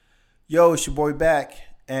Yo, it's your boy back.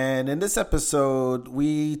 And in this episode,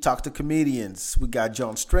 we talk to comedians. We got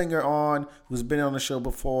John Stringer on, who's been on the show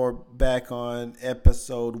before, back on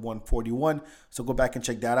episode 141. So go back and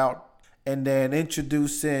check that out. And then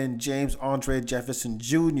introducing James Andre Jefferson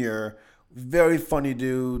Jr., very funny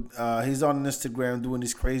dude. He's on Instagram doing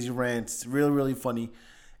these crazy rants. Really, really funny.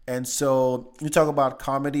 And so we talk about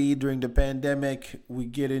comedy during the pandemic. We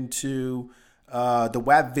get into the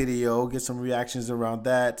WAP video, get some reactions around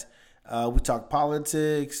that. We talk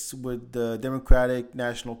politics with the Democratic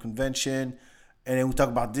National Convention, and then we talk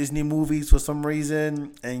about Disney movies for some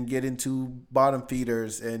reason, and get into bottom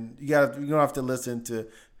feeders. And you don't have to listen to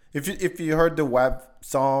if you heard the WAP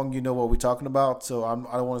song, you know what we're talking about. So I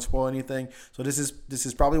don't want to spoil anything. So this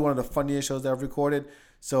is probably one of the funniest shows that I've recorded.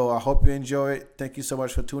 So I hope you enjoy it. Thank you so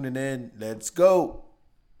much for tuning in. Let's go.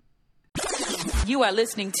 You are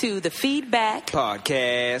listening to the Feedback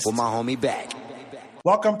Podcast with my homie Back.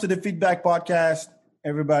 Welcome to the Feedback Podcast,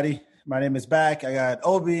 everybody. My name is Back. I got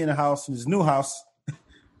Obi in the house, in his new house.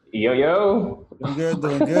 Yo.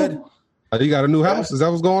 Doing good. Oh, you got a new house? Is that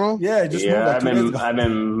what's going on? Yeah, just moved like 2 days ago. I've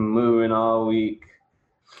been moving all week.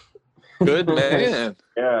 Good man.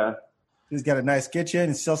 Yeah. He's got a nice kitchen.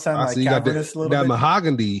 It still sounds like cavernous a little that bit.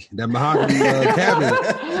 That mahogany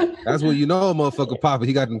cabinet. That's what you know a motherfucker popping.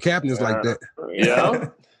 He got them cabinets like that. Yeah.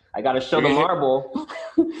 I got to show the marble.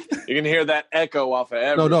 You can hear that echo off of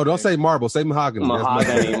everything. No, don't say marble. Say mahogany.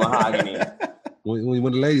 Mahogany. When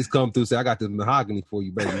the ladies come through, say, I got this mahogany for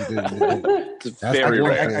you, baby. It's very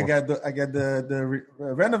rare. I got the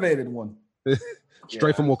renovated one.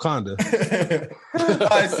 Straight from Wakanda. All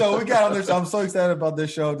right, so we got on this. I'm so excited about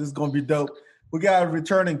this show. This is going to be dope. We got a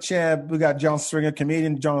returning champ. We got John Stringer,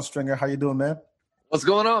 comedian John Stringer. How you doing, man? What's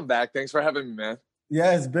going on, Back? Thanks for having me, man.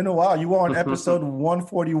 Yeah, it's been a while. You were on episode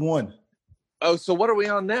 141. Oh, so what are we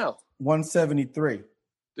on now? 173.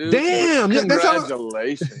 Dude, damn!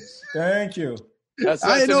 Congratulations. Thank you.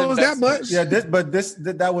 I didn't know it was that much. Yeah,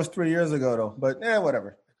 that was 3 years ago, though. But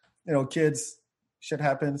whatever. You know, kids, shit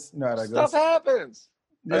happens. You know how that goes. Stuff happens.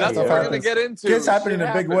 Yeah, that's what we're going to get into. Kids happen in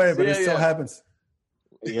a big way, but it still happens.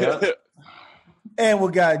 Yeah. And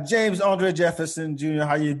we got James Andre Jefferson Jr.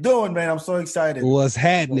 How you doing, man? I'm so excited. What's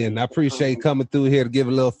happening? I appreciate coming through here to give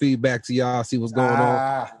a little feedback to y'all, see what's going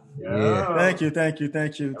on. Yeah. Thank you.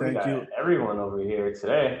 Everyone over here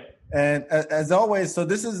today. And as always, so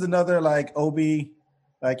this is another like OB,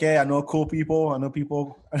 like, hey, I know cool people. I know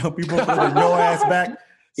people putting your ass back.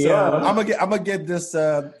 So yeah. I'm gonna get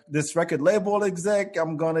this record label exec.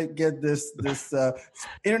 I'm gonna get this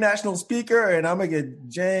international speaker, and I'm gonna get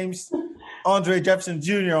James Andre Jefferson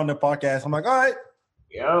Jr. on the podcast. I'm like, all right.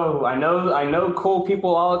 Yo, I know cool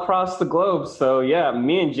people all across the globe. So yeah,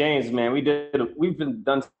 me and James, man, we've been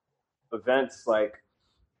done events like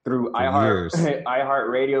through iHeart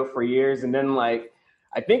Radio for years, and then like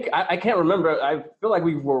I think I can't remember. I feel like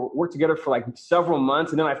we worked together for like several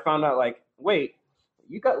months, and then I found out like, wait,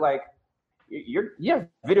 you got like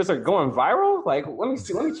videos are going viral. Like, let me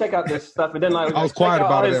check out this stuff. And then I was quiet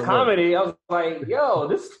about his comedy. I was like, yo,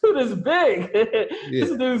 this dude is big. Yeah.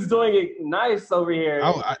 This dude's doing it nice over here.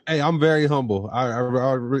 I'm very humble.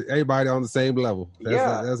 Everybody on the same level.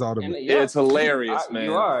 That's all. It's hilarious, man.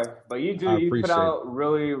 You are, but you put out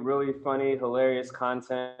really, really funny, hilarious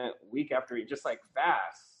content week after week, just like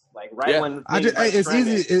fast. Like when it's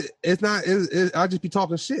easy. It's not. I just be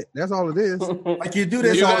talking shit. That's all it is. Like you do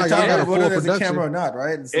this all the time, whether there's a camera or not,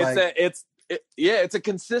 right? It's a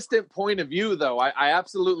consistent point of view, though. I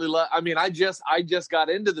absolutely love. I mean, I just got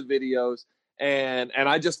into the videos, and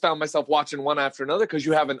I just found myself watching one after another because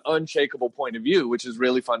you have an unshakable point of view, which is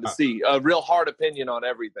really fun to see. A real hard opinion on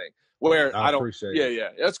everything. Where I don't appreciate. Yeah,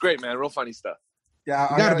 that's great, man. Real funny stuff.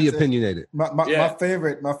 Yeah, you gotta be opinionated. My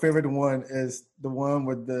favorite one is the one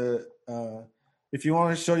with the if you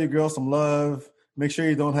want to show your girl some love, make sure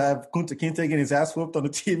you don't have Kunta Kinte getting his ass whooped on the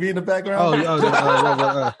TV in the background.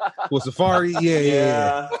 With Safari,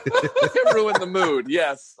 yeah. It ruined the mood.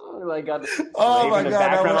 Yes. Like got the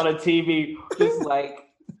background on the TV, just like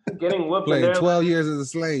getting whooped. Playing 12 years as a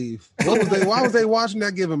slave. Why was they watching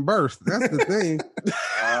that giving birth? That's the thing.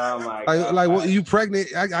 Oh my God. Like you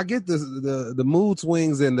pregnant? I get the mood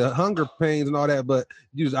swings and the hunger pains and all that, but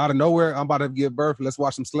you just out of nowhere, I'm about to give birth. Let's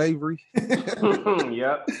watch some slavery.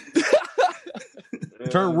 Yep.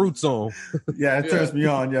 Turn Roots on. Yeah, it turns me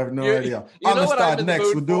on. You have no idea. I'm gonna start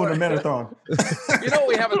next. We're doing a marathon. You know what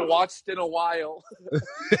we haven't watched in a while?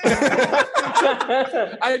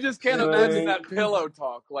 I just can't imagine that pillow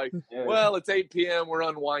talk. Like, well, it's 8 p.m. We're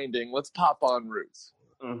unwinding. Let's pop on Roots.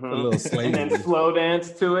 Mm-hmm. A little slave. And then slow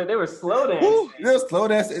dance to it. They were slow dancing. They were slow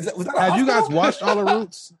dance. Was that Have you guys watched all the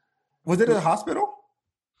Roots? Was it in a hospital?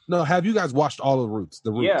 No, have you guys watched all of the Roots?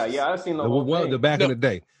 The Roots? Yeah, I've seen the whole thing. The back in the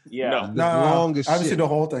day. Yeah, the longest. I haven't shit. seen the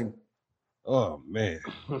whole thing. Oh man,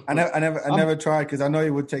 I never tried because I know it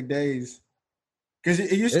would take days. Because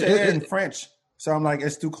it used to air in French, so I'm like,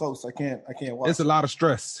 it's too close. I can't watch. It's a lot of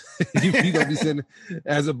stress. you gonna be sitting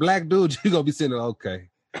as a black dude. You gonna be sitting okay.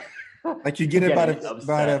 Like you get it by like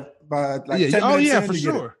 10 oh minutes yeah, in, for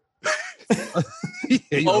sure.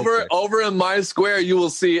 Over in my square, you will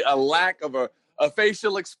see a lack of a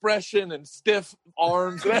facial expression and stiff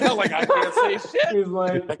arms. Like I can't say shit. He's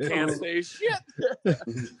like, I can't say shit.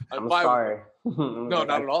 I'm sorry. No,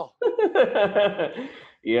 not at all.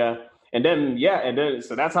 Yeah. And then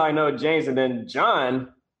so that's how I know James. And then John,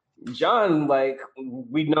 like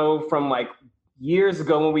we know from like years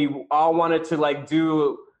ago when we all wanted to like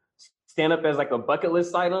do stand up as like a bucket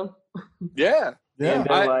list item. Yeah. And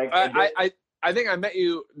then, I think I met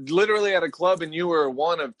you literally at a club and you were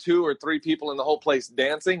one of 2 or 3 people in the whole place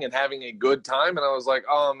dancing and having a good time. And I was like,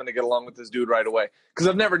 oh, I'm going to get along with this dude right away. Because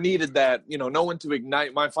I've never needed that, no one to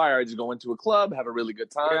ignite my fire. I just go into a club, have a really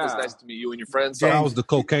good time. Yeah. It's nice to meet you and your friends. So That was the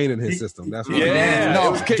cocaine in his system. That's what No,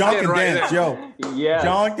 it was John can right dance, there. yo. Yeah.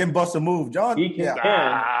 John can bust a move. John, He can.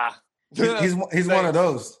 he's one of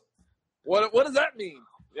those. What does that mean?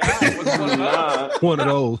 Yeah, what's one of those? one of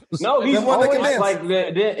those. No, he's Then one that always can dance. like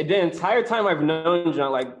the entire time I've known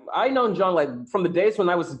John. Like I known John like from the days when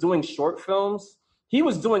I was doing short films. He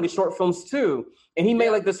was doing the short films too, and he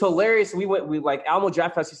made like this hilarious. We like Alamo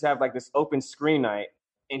Draft House used to have like this open screen night,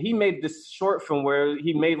 and he made this short film where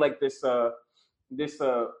he made like this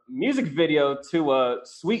music video to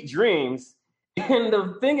Sweet Dreams. And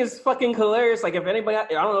the thing is fucking hilarious. Like if anybody, I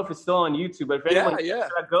don't know if it's still on YouTube, but if anyone,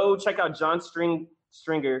 go check out John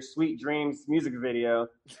Stringer, Sweet Dreams music video.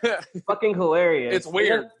 Fucking hilarious. It's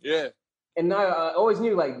weird. And I always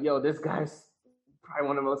knew like, yo, this guy's probably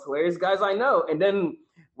one of the most hilarious guys I know. And then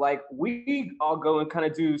like we all go and kind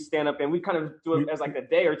of do stand up and we kind of do it as like a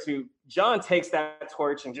day or two. John takes that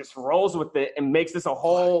torch and just rolls with it and makes this a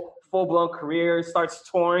whole full-blown career, starts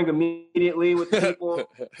touring immediately with people.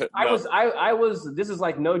 I was this is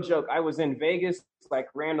like no joke. I was in Vegas like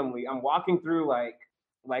randomly. I'm walking through like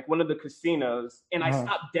one of the casinos and I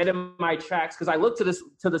stopped dead in my tracks because I look to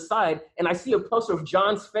the side and I see a poster of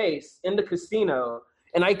John's face in the casino.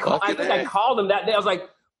 And I think I called him that day. I was like,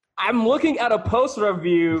 I'm looking at a poster of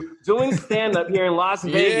you doing stand-up here in Las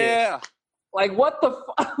Vegas. Yeah. Like, what the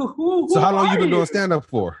fuck? So how long you been doing stand-up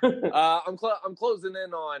for? I'm closing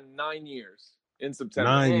in on 9 years in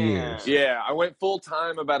September. 9 years. Yeah, I went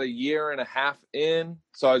full-time about a year and a half in.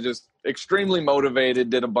 So I was just extremely motivated,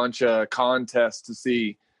 did a bunch of contests to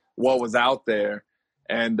see what was out there.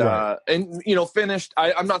 And, finished.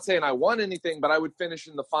 I'm not saying I won anything, but I would finish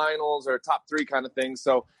in the finals or top 3 kind of thing.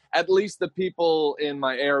 So at least the people in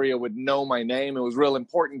my area would know my name. It was real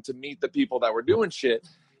important to meet the people that were doing shit.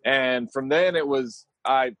 And from then it was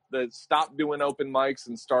I stopped doing open mics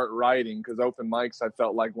and start writing because open mics I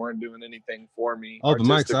felt like weren't doing anything for me. Open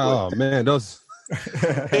mics, oh man, those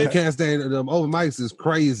you can't stand them. Open mics is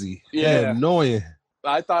crazy. Yeah, annoying.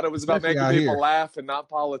 I thought it was Especially about making people laugh and not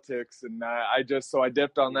politics, and I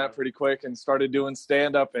dipped on that pretty quick and started doing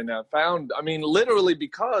stand up and found literally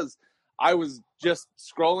because I was just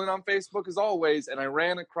scrolling on Facebook as always, and I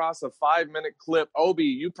ran across a 5-minute clip. Obi,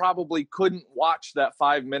 you probably couldn't watch that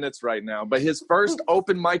 5 minutes right now, but his first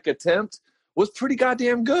open mic attempt was pretty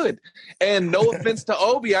goddamn good. And no offense to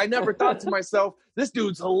Obi, I never thought to myself, this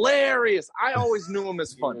dude's hilarious. I always knew him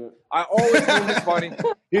as funny. I always knew him as funny.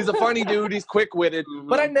 He's a funny dude. He's quick-witted.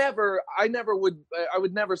 But I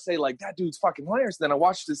would never say like, that dude's fucking hilarious. Then I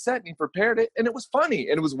watched his set and he prepared it and it was funny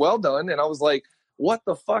and it was well done. And I was like, what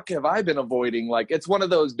the fuck have I been avoiding? Like, it's one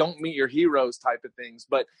of those don't meet your heroes type of things.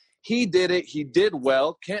 But he did it. He did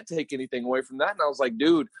well. Can't take anything away from that. And I was like,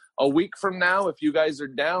 dude, a week from now, if you guys are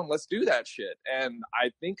down, let's do that shit. And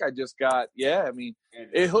I think I just got,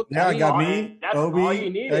 it hooked me. Yeah, got me. That's Obi, all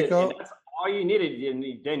you needed. Echo. That's all you needed.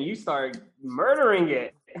 And then you started murdering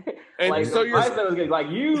it. And like, so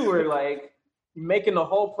like you were like making the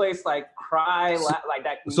whole place like cry like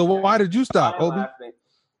that. So why did you stop, Obi? Laughing.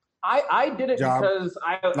 I did it because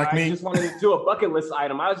I just wanted to do a bucket list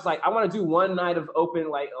item. I was like, I want to do one night of open,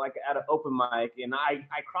 like at an open mic. And I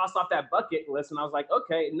crossed off that bucket list and I was like,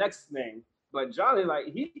 okay, next thing. But Johnny,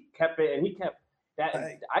 like, he kept it and he kept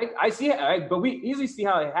that. I see it, but we easily see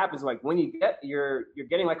how it happens. Like when you you're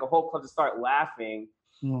getting like a whole club to start laughing.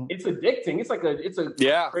 Mm-hmm. It's addicting. It's a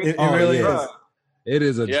crazy it really drug. is. It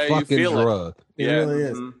is a fucking drug. It really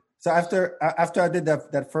is. So after I did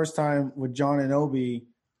that first time with John and Obi,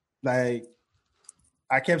 like,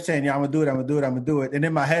 I kept saying, I'm going to do it. And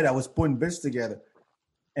in my head, I was putting bits together.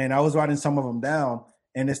 And I was writing some of them down.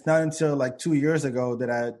 And it's not until like 2 years ago that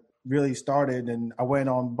I really started, and I went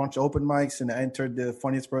on a bunch of open mics and I entered the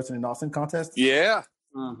funniest person in Austin contest. Yeah.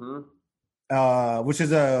 Which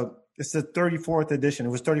is it's the 34th edition. It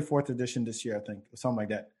was 34th edition this year, I think, or something like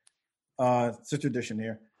that. Sister edition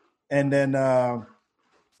here. And then I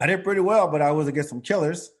did pretty well, but I was against some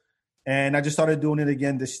killers. And I just started doing it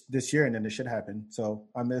again this year, and then the shit happened. So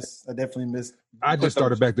I definitely missed. I just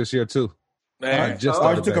started back this year too. Man. I just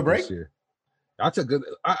started took a back break? this year.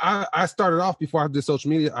 I started off before I did social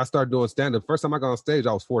media. I started doing stand up. First time I got on stage,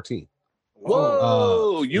 I was 14.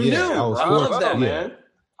 Whoa, you knew. I love that, man.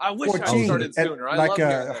 I wish 14, I started sooner. I like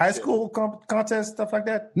love a high school contest, stuff like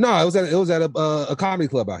that. No, it was at a comedy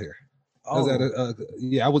club out here. I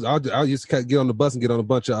was at I used to get on the bus and get on a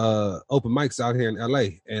bunch of open mics out here in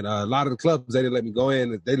LA, and a lot of the clubs they didn't let me go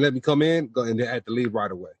in. They let me come in, and they had to leave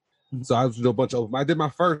right away. So I was doing a bunch of open. I did my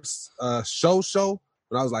first show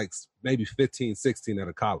when I was like maybe 15, 16 at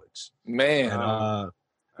a college. Man, and,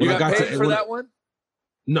 you got paid for that one?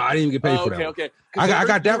 No, I didn't even get paid for that. Okay. I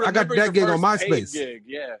got that gig on MySpace. Gig,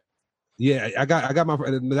 yeah. Yeah, I got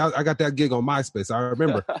that gig on MySpace. I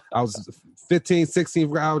remember I was 15,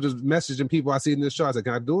 16. I was just messaging people I see in this show. I said,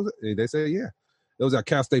 "Can I do it?" And they said, "Yeah." It was at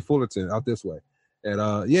Cal State Fullerton out this way.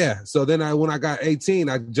 And so then when I got 18,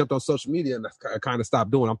 I jumped on social media and I kind of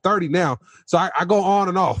stopped doing it. I'm 30 now, so I go on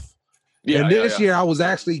and off. Yeah, and this year I was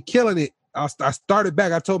actually killing it. I started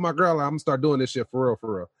back. I told my girl I'm gonna start doing this shit for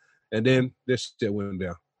real. And then this shit went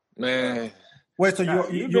down. Man. Wait, so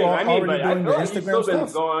you're already doing the Instagram stuff?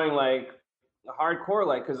 Been going like hardcore,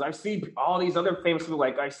 like, because I see all these other famous people.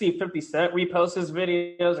 Like I see 50 Cent repost his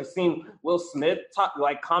videos. I've seen Will Smith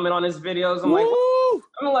comment on his videos. I'm like,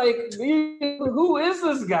 who is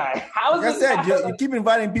this guy? How is this guy? You keep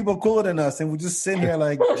inviting people cooler than us, and we're just sitting here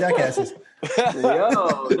like jackasses.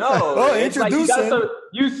 No. Introduce him.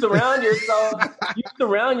 You surround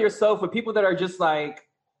yourself with people that are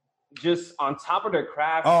just on top of their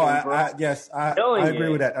craft. I agree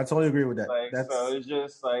with that. I totally agree with that. So it's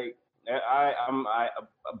just like I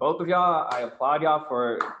both of y'all. I applaud y'all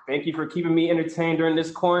thank you for keeping me entertained during this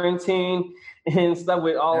quarantine and stuff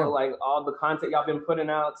with all the content y'all been putting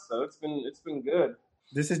out. So it's been good.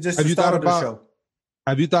 This is just the start of the show.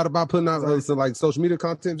 Have you thought about putting out some like social media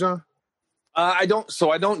content, John? I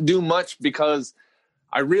don't do much because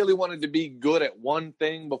I really wanted to be good at one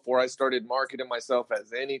thing before I started marketing myself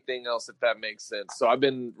as anything else, if that makes sense. So I've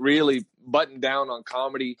been really buttoned down on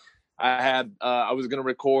comedy. I was going to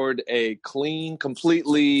record a clean,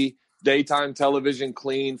 completely daytime television,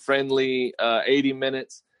 clean, friendly 80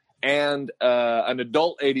 minutes and an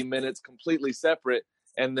adult 80 minutes completely separate.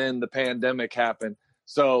 And then the pandemic happened.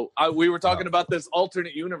 So we were talking about this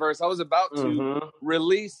alternate universe. I was about to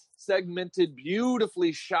release segmented,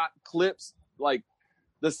 beautifully shot clips, like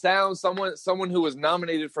the sound. Someone who was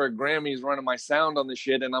nominated for a Grammy is running my sound on the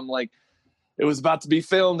shit, and I'm like, it was about to be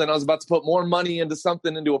filmed, and I was about to put more money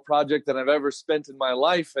into a project than I've ever spent in my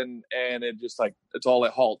life, and it just it's all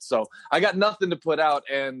at halt. So I got nothing to put out,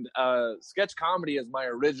 and sketch comedy is my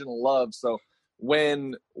original love. So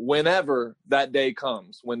whenever that day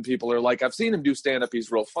comes, when people are like, I've seen him do stand up,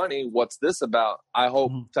 he's real funny, what's this about? I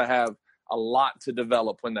hope to have a lot to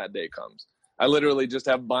develop when that day comes. I literally just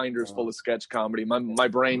have binders full of sketch comedy. My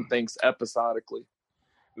brain thinks episodically.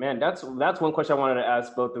 Man, that's one question I wanted to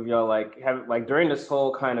ask both of y'all. Like during this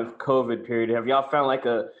whole kind of COVID period, have y'all found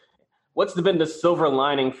what's been the silver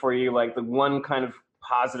lining for you? Like the one kind of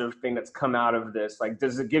positive thing that's come out of this? Like,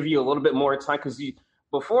 does it give you a little bit more time? Because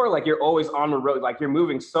before, you're always on the road. Like you're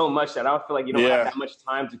moving so much that I don't feel like you don't have that much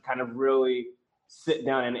time to kind of really sit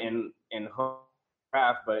down and hone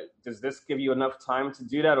craft. But does this give you enough time to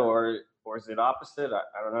do that, or is it opposite?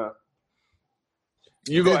 I don't know.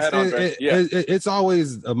 You go ahead, Andre. It's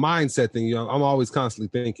always a mindset thing. I'm always constantly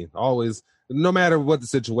thinking. Always, no matter what the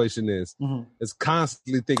situation is, it's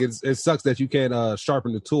constantly thinking. It sucks that you can't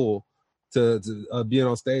sharpen the tool to being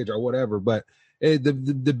on stage or whatever. But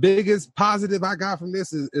the biggest positive I got from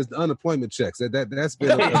this is the unemployment checks. That's been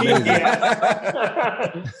amazing.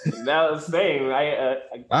 That was the same.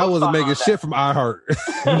 I wasn't making shit from iHeart,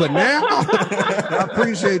 but now I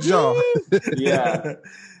appreciate y'all. Yeah.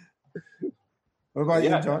 What about you,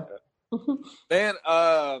 John? Man,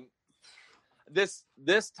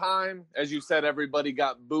 this time, as you said, everybody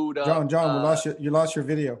got booed up. John, you lost your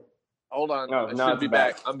video. Hold on, I should be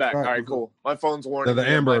back. I'm back. All right, cool. My phone's warning. The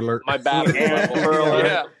Amber Alert. My battery level.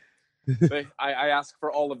 Yeah. I asked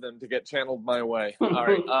for all of them to get channeled my way. All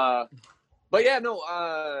right. But yeah,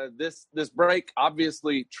 no. This break,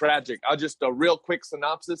 obviously tragic. Just a real quick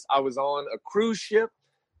synopsis. I was on a cruise ship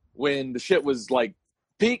when the shit was like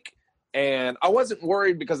peak. And I wasn't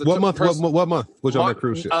worried because what month was you on that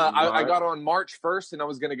cruise ship? I got on March 1st, and I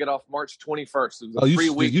was going to get off March 21st. It was a 3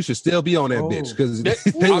 week. You should still be on that bitch because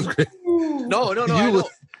No.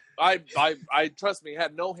 I trust me,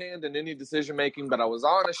 had no hand in any decision making, but I was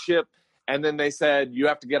on a ship, and then they said you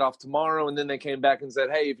have to get off tomorrow, and then they came back and said,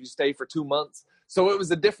 hey, if you stay for 2 months. So it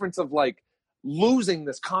was a difference of like losing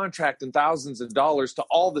this contract and thousands of dollars to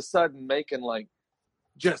all of a sudden making like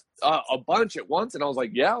just a bunch at once. And I was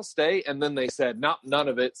like, yeah, I'll stay. And then they said, no, none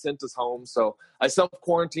of it, sent us home. So I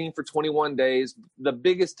self-quarantined for 21 days. The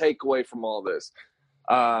biggest takeaway from all this,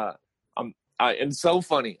 and so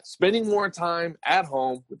funny, spending more time at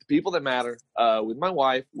home with the people that matter, with my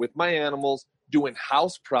wife, with my animals, doing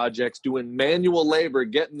house projects, doing manual labor,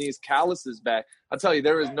 getting these calluses back. I'll tell you,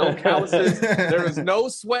 there is no calluses. There is no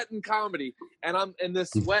sweat in comedy. And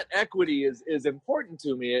this sweat equity is important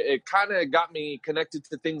to me. It kind of got me connected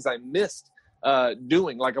to things I missed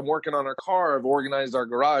doing. Like I'm working on our car. I've organized our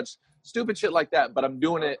garage, stupid shit like that. But I'm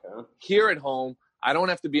doing it here at home. I don't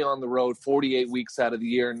have to be on the road 48 weeks out of the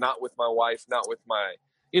year, not with my wife, not with my,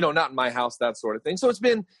 not in my house, that sort of thing. So it's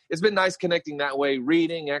been nice connecting that way,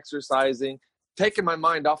 reading, exercising, taking my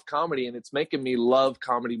mind off comedy, and it's making me love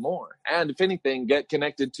comedy more. And if anything, get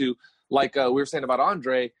connected to, like we were saying about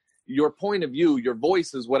Andre, your point of view, your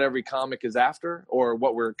voice is what every comic is after, or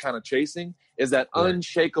what we're kind of chasing, is that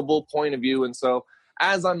unshakable point of view. And so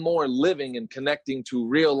as I'm more living and connecting to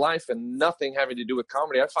real life and nothing having to do with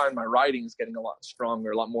comedy, I find my writing is getting a lot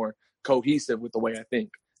stronger, a lot more cohesive with the way I think.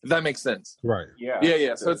 If that makes sense. Right.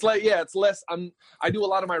 Yeah. So it's like, it's less, I do a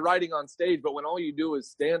lot of my writing on stage, but when all you do is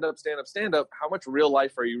stand up, how much real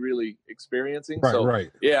life are you really experiencing? Right.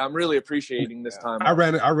 Yeah, I'm really appreciating this time. I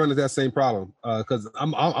ran into that same problem because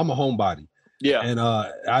I'm a homebody. Yeah. And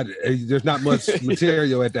there's not much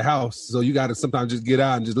material at the house. So you got to sometimes just get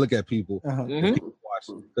out and just look at people. People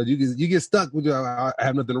watching. Because you get stuck with I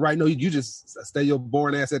have nothing to write. No, you just stay your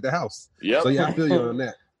boring ass at the house. Yep. So yeah, I feel you on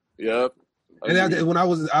that. Yep. And I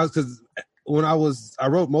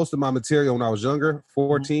wrote most of my material when I was younger,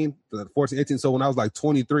 14, 18. So when I was like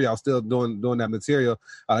 23, I was still doing that material.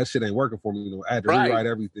 That shit ain't working for me. I had to rewrite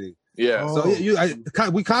everything. Yeah. So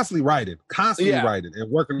we constantly writing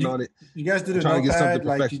and working on it. You guys do the notepad,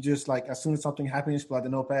 like you just like as soon as something happens, you pull out the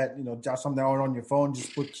notepad, jot something down on your phone,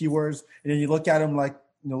 just put keywords, and then you look at them like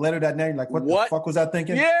later that night, like what the fuck was I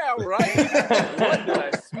thinking? Yeah, right. What did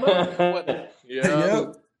I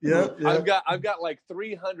smoke? Yep. I've got like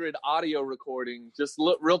 300 audio recordings. Just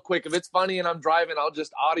look real quick. If it's funny and I'm driving, I'll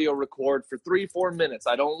just audio record for 3-4 minutes.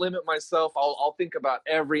 I don't limit myself. I'll think about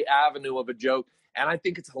every avenue of a joke, and I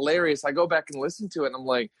think it's hilarious. I go back and listen to it, and I'm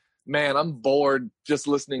like, man, I'm bored just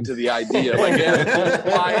listening to the idea. Like,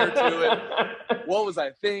 fire to it. What was I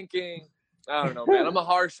thinking? I don't know, man. I'm a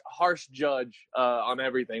harsh judge on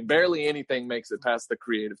everything. Barely anything makes it past the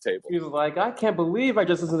creative table. He was like, I can't believe I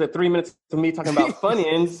just listened to 3 minutes of me talking about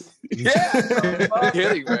Funyuns. Yeah, no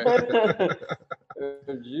kidding, man.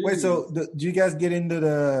 Wait, so do you guys get into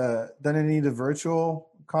done any of the virtual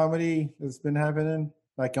comedy that's been happening,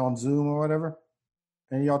 like on Zoom or whatever?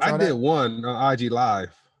 And y'all try I did one on IG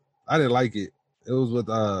Live. I didn't like it. It was with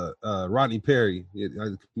Rodney Perry,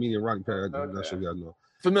 comedian Rodney Perry. I'm not sure you guys know.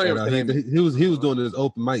 Familiar with the name. He was doing this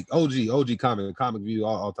open mic, OG comic view,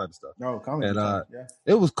 all type of stuff. No, comic. And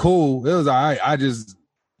it was cool. It was all right.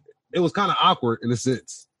 It was kind of awkward in a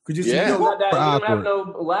sense. Could you see? You don't have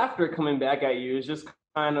no laughter coming back at you. It's just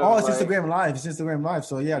kind of. Oh, it's Instagram Live. It's Instagram Live.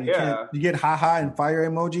 So you get haha and fire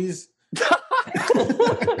emojis.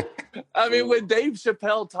 I mean, when Dave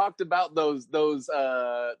Chappelle talked about those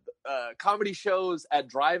comedy shows at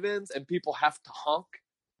drive-ins and people have to honk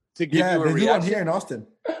to give you a reaction. Yeah, they do here in Austin.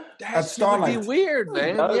 That would be weird,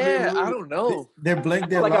 man. Yeah, I don't know. They blink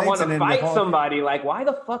their lights. Like I want to fight somebody. Like, why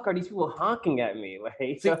the fuck are these people honking at me? Like,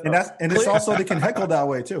 and it's also they can heckle that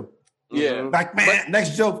way too. Yeah. Like, man,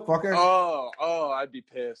 next joke, fucker. Oh, I'd be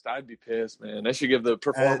pissed, man. They should give the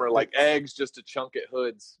performer like eggs just to chunk at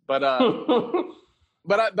hoods. But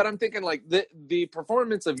But I'm thinking like the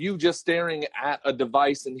performance of you just staring at a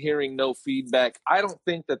device and hearing no feedback. I don't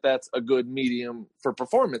think that that's a good medium for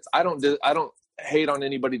performance. I don't hate on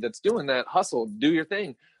anybody that's doing that. Hustle, do your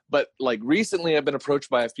thing. But like recently, I've been approached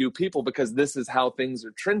by a few people because this is how things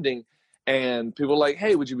are trending. And people are like,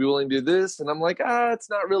 hey, would you be willing to do this? And I'm like, it's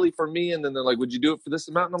not really for me. And then they're like, would you do it for this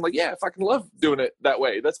amount? And I'm like, yeah, if I can love doing it that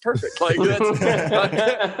way, that's perfect. Like,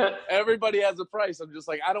 everybody has a price. I'm just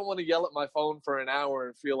like, I don't want to yell at my phone for an hour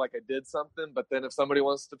and feel like I did something. But then if somebody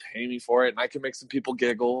wants to pay me for it and I can make some people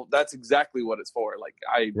giggle, that's exactly what it's for. Like,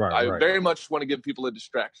 I very much want to give people a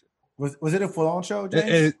distraction. Was it a full-on show,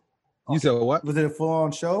 James? You said what? Was it a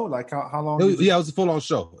full-on show? Like how long? It was a full-on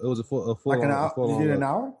show. It was a full like an on, hour? You did an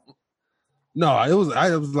hour? No, it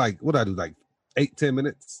was like, what did I do, like 8-10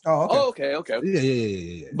 minutes? Oh, okay. Okay.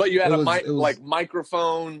 Yeah. But you had like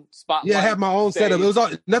microphone spotlight. Yeah, I had my own stage. setup. It was all,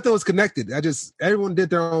 nothing was connected. Everyone did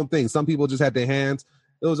their own thing. Some people just had their hands.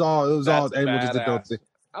 Everyone just did their own thing.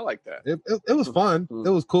 I like that. It was fun. It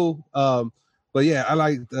was cool. But yeah, I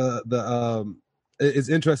like it's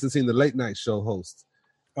interesting seeing the late night show hosts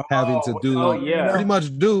having to do pretty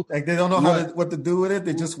much do like they don't know what to do with it.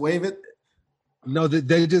 They just wave it. No,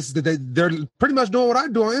 they're pretty much doing what I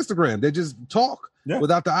do on Instagram. They just talk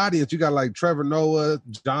without the audience. You got like Trevor Noah,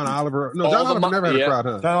 John Oliver. No, John Oliver never had a crowd,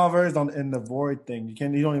 huh? John Oliver is in the void thing. You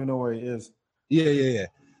don't even know where he is. Yeah.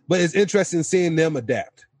 But it's interesting seeing them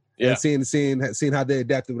adapt. Yeah. And seeing how they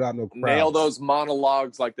adapted without no crowd. Nail those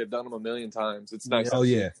monologues like they've done them a million times. It's nice. Oh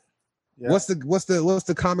yeah. What's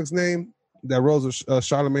the comic's name that rose with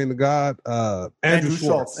Charlemagne the God? Andrew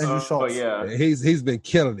Schwartz. Andrew Schwartz. Yeah. He's been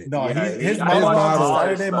killing it. No, his monologues,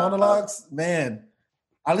 Saturday monologues, man.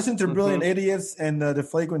 I listen to Brilliant Idiots and The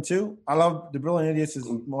Flagrant 2. I love The Brilliant Idiots is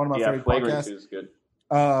one of my favorite Flagrant podcasts. 2 is good.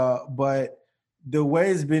 But the way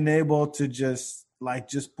he's been able to just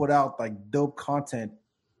put out like dope content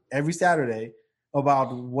every Saturday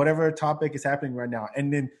about whatever topic is happening right now.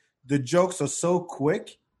 And then the jokes are so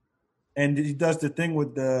quick, and he does the thing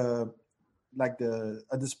with a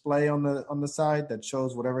display on the side that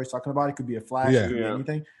shows whatever he's talking about. It could be a flash, it could be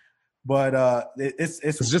anything. But it's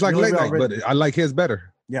just like late night, but I like his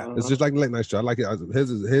better. Yeah, it's just like late night show. I like it.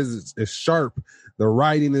 His is sharp. The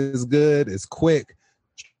writing is good. It's quick,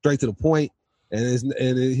 straight to the point, and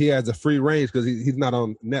he has a free range because he's not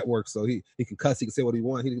on network, so he can cuss. He can say what he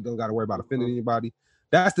wants. He don't got to worry about offending anybody.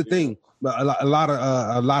 That's the thing. A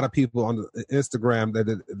lot of people on Instagram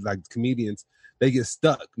that like comedians, they get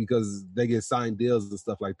stuck because they get signed deals and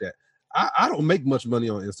stuff like that. I don't make much money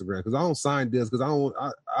on Instagram because I don't sign deals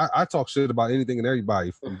because I talk shit about anything and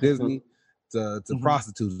everybody from Disney to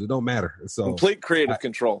prostitutes. It don't matter. So complete creative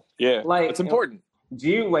control. Yeah, like it's important. Do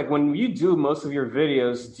you like when you do most of your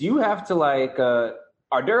videos? Do you have to like? Are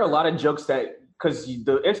there a lot of jokes that because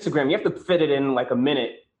the Instagram you have to fit it in like a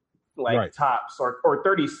minute, like tops or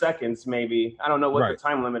 30 seconds maybe? I don't know what the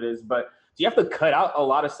time limit is, but do you have to cut out a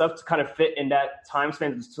lot of stuff to kind of fit in that time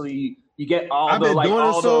span until you get all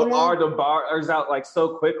the bars out like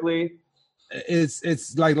so quickly?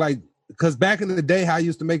 It's like because back in the day, how I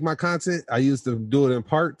used to make my content, I used to do it in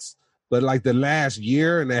parts. But like the last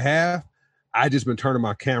year and a half, I just been turning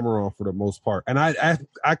my camera on for the most part, and I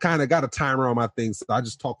kind of got a timer on my thing, so I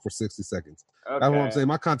just talk for 60 seconds. Okay. That's what I'm saying.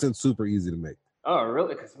 My content's super easy to make. Oh,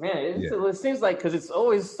 really? Because man, it seems like because it's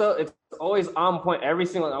always on point every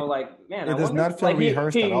single. I'm like, man, it does not feel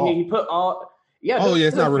rehearsed at all. He put all. Yeah. Oh yeah,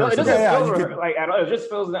 it's not rehearsed. It doesn't feel like at all. It just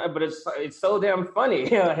feels that, but it's so damn funny.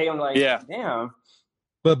 Hey, I'm like, damn.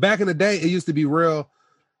 But back in the day, it used to be real,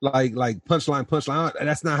 like punchline.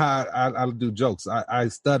 That's not how I do jokes. I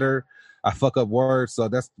stutter. I fuck up words, so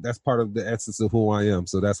that's part of the essence of who I am.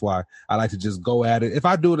 So that's why I like to just go at it. If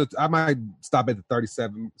I do it, I might stop at the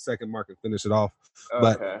 37-second mark and finish it off. Okay.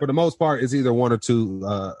 But for the most part, it's either one or two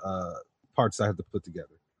parts I have to put together.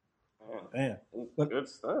 Man, good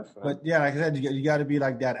stuff. Man. But yeah, like I said, you got to be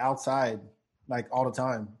like that outside, like all the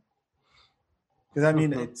time. Because I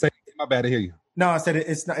mean, my bad to hear you. No, I said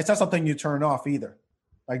it's not something you turn off either.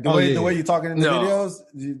 Like the way you're talking in the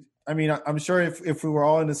videos. I mean, I'm sure if we were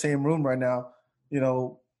all in the same room right now,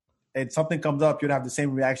 and something comes up, you'd have the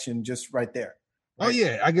same reaction just right there. Right? Oh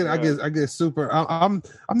yeah, I get super. I'm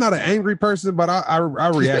not an angry person, but I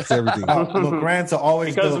react to everything. Look, rants are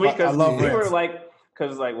always because I love we rants. were like.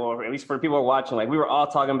 Because, well, at least for people watching, we were all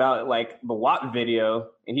talking about, the WAP video,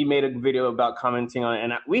 and he made a video about commenting on it.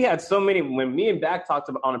 And we had so many, when me and Dak talked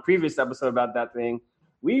about on a previous episode about that thing,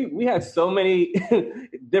 we had so many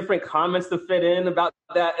different comments to fit in about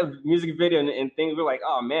that music video and things. We're like,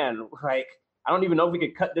 oh, man, I don't even know if we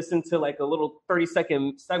could cut this into, a little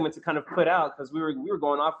 30-second segment to kind of put out, because we were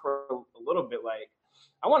going off for a little bit,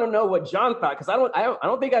 I want to know what John thought, because I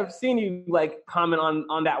don't think I've seen you comment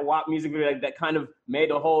on that WAP music video that kind of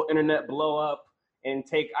made the whole internet blow up and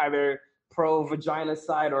take either pro vagina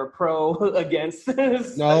side or pro against.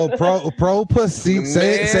 No, pro pussy.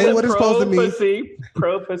 Say what it's supposed to mean.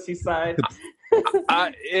 Pro pussy side.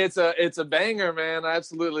 It's a banger, man. I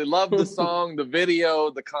absolutely love the song, the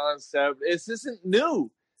video, the concept. This isn't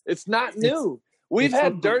new. It's not new. We've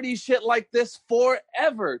had dirty shit like this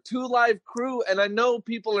forever. 2 Live Crew, and I know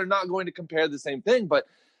people are not going to compare the same thing, but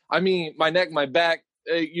I mean, my neck, my back,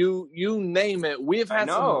 you name it. We've had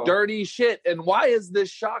some dirty shit, and why is this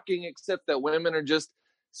shocking except that women are just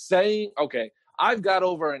saying, okay, I've got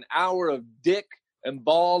over an hour of dick and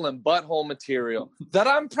ball and butthole material that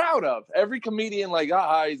I'm proud of. Every comedian like,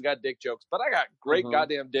 he's got dick jokes, but I got great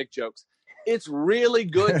goddamn dick jokes. It's really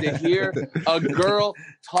good to hear a girl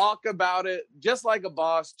talk about it just like a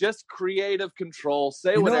boss, just creative control.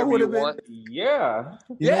 Say whatever you want. Yeah.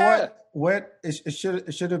 You know what? It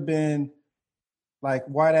should have been like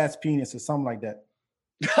white ass penis or something like that.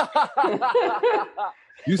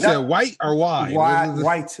 You said white or wide?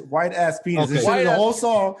 White ass penis. Okay. It should be the whole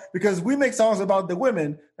song, because we make songs about the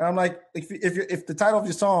women, and I'm like, if the title of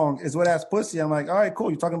your song is wet ass pussy, I'm like, all right, cool,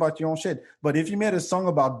 you're talking about your own shit. But if you made a song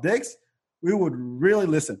about dicks, we would really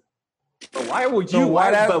listen. But why would you?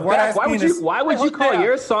 Why would you call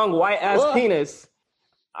your song "White Ass Penis"?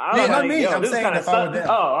 Not me. I'm saying if I were them.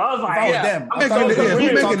 Oh, I was like,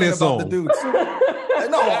 I'm making this song. The dudes.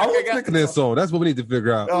 No, I was making this song. That's what we need to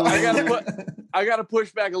figure out. I gotta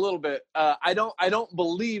push back a little bit. I don't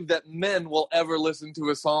believe that men will ever listen to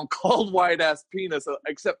a song called "White Ass Penis"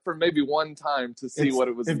 except for maybe one time to see what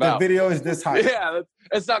it was about. If the video is this high, yeah,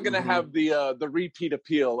 it's not gonna have the repeat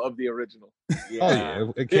appeal of the original.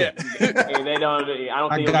 Yeah. It can't. And they don't.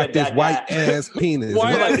 I think got this white ass penis.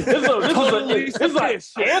 This is like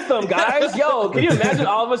anthem, guys. Yo, can you imagine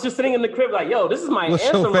all of us just sitting in the crib like, yo, this is my What's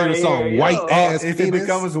anthem your favorite right song? here. White ass if penis? It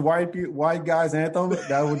becomes a white guy's anthem,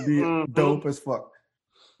 that would be dope as fuck.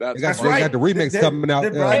 That's right. They got the remix coming out.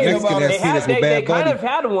 Mexican ass penis with Bad Bunny. They kind of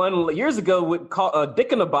had one years ago with called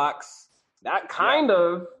 "Dick in a Box." That kind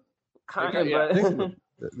of.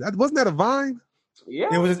 Wasn't that a Vine? Yeah,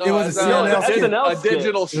 it was a SNL skit. A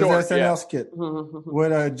digital short. It was an SNL skit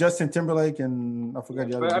with Justin Timberlake and I forgot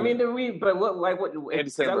the other. But I mean,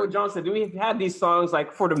 is that what John said? We've had these songs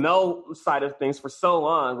like for the male side of things for so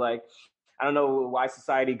long. Like, I don't know why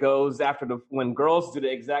society goes after when girls do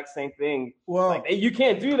the exact same thing. Well, like, hey, you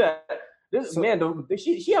can't do that.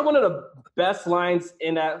 She had one of the best lines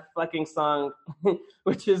in that fucking song,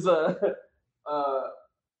 which is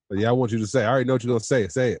yeah, I want you to say. I already know what you're gonna say.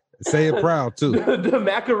 Say it. Say it proud too. The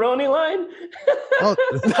macaroni line.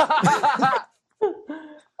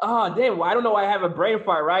 Oh damn! Well, I don't know why I have a brain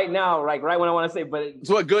fart right now, like right when I want to say. But it's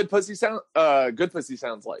what good pussy sounds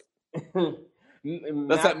like.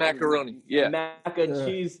 That's that macaroni. Yeah, mac and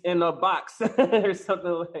cheese in a box or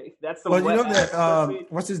something like that's. Well, you know that.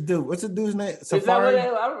 What's his dude? What's the dude's name? Safari.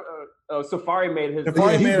 Safari made his.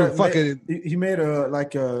 He made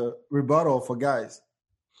a rebuttal for guys.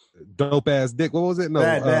 Dope ass dick. What was it? No,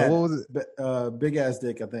 bad. What was it? Big ass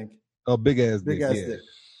dick, I think. Oh, big ass dick.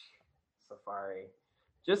 Safari.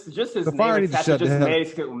 Just his Safari name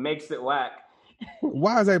just makes it whack.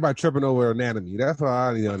 Why is everybody tripping over anatomy? That's what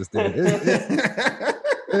I need to understand.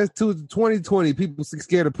 It's 2020. People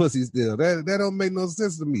scared of pussy still. That don't make no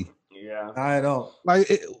sense to me. Yeah, I don't. Like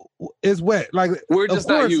it's wet. Like we're just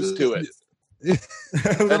not used to it.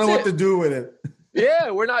 I don't know what to do with it.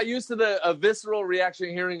 Yeah, we're not used to a visceral reaction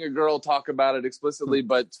hearing a girl talk about it explicitly,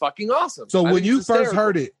 but it's fucking awesome. So when you first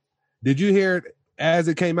heard it, did you hear it as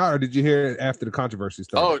it came out, or did you hear it after the controversy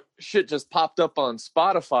started? Oh, shit just popped up on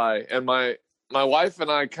Spotify, and my wife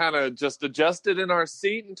and I kind of just adjusted in our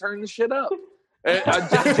seat and turned the shit up. And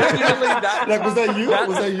genuinely, was that you?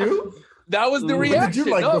 Was that you? That was the reaction. What did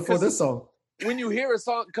you like before this song? When you hear a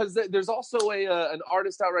song, because there's also an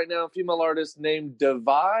artist out right now, a female artist named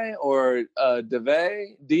Davai or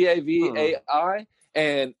Davai, Davai,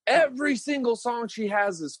 and every single song she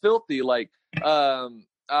has is filthy. Like, I know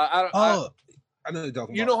you're talking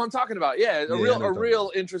about. You know what I'm talking about? Yeah, a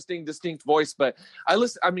real interesting, distinct voice. But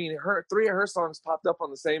three of her songs popped up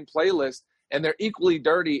on the same playlist, and they're equally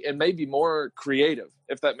dirty and maybe more creative,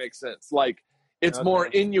 if that makes sense. Like. It's more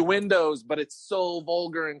innuendos, but it's so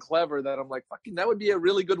vulgar and clever that I'm like, fucking, that would be a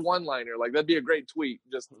really good one-liner. Like, that'd be a great tweet.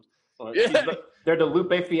 Just, they're the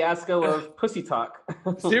Lupe Fiasco of pussy talk.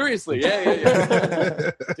 Seriously, yeah.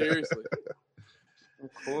 Seriously.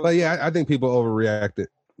 Cool. But yeah, I think people overreacted.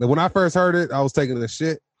 When I first heard it, I was taking a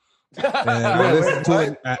shit. And I listened to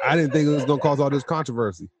it. I didn't think it was gonna cause all this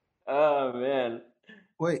controversy. Oh man.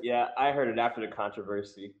 Wait. Yeah, I heard it after the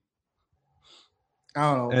controversy.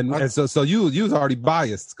 I don't know. And so you was already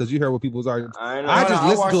biased because you heard what people was already. I just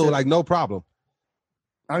listened to it like no problem.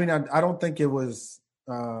 I mean, I don't think it was.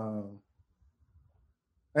 I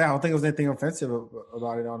don't think it was anything offensive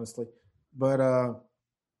about it, honestly. But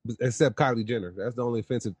except Kylie Jenner, that's the only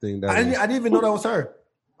offensive thing. I didn't even know that was her.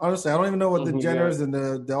 Honestly, I don't even know what the Jenners and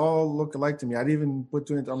they all look alike to me. I didn't even put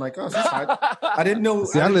two into. I'm like, oh, she's hot. I didn't know.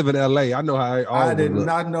 See, I live in LA. I know how. I did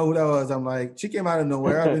not know who that was. I'm like, she came out of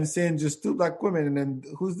nowhere. I've been seeing just two black women, and then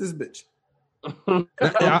who's this bitch?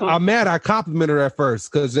 I'm mad. I complimented her at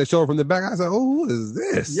first because they showed her from the back. I said, "Oh, who is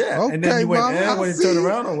this?" Yeah, okay, and then you went, mama, when you turned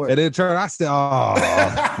around or what? And then turned. I said, "Oh,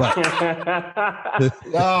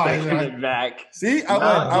 It back. See,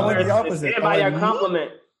 I went the opposite. Stand by your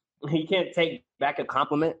compliment. He can't take back a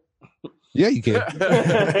compliment. Yeah, you can.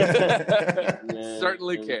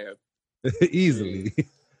 Certainly can. Easily.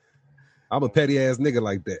 I'm a petty ass nigga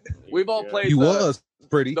like that. We've all played. You was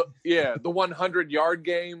pretty. The 100-yard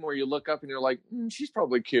game where you look up and you're like, she's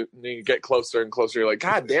probably cute, and then you get closer and closer. You're like,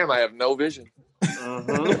 God damn, I have no vision. Yeah,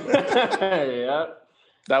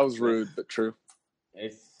 that was rude, but true.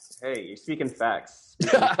 Hey, you're speaking facts.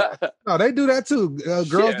 No, they do that too.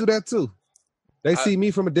 Girls do that too. They see me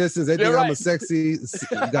from a distance. They think I'm a sexy,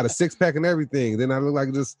 got a 6-pack and everything. Then I look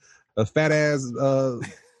like just a fat ass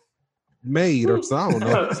maid or something.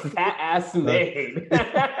 I don't know. Fat ass maid.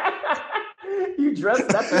 You dress.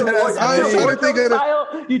 That's your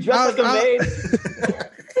style. You dress like a maid.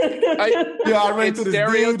 It's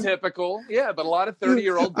stereotypical. Yeah, but a lot of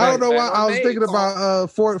 30-year-old. I don't know why I was thinking about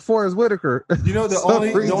Forrest Whitaker. You know, the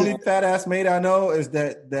only fat ass maid I know is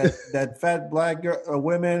that fat black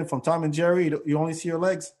women from Tom and Jerry. You only see her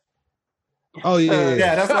legs. Oh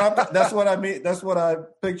yeah, that's what I mean. That's what I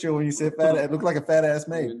picture when you say fat. It looked like a fat ass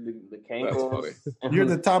maid. The cankles. You're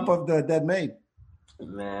the top of the dead maid.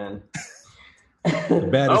 Man. The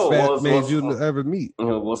baddest fat maid you ever meet.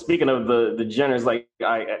 Well, speaking of the Jenners, like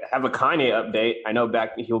I have a Kanye update. I know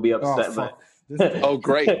he'll be upset, but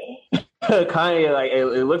great. Kanye, like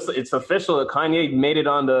it looks, it's official that Kanye made it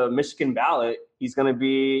on the Michigan ballot. He's going to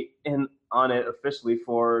be on it officially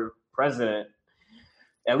for president.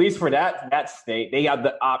 At least for that state, they have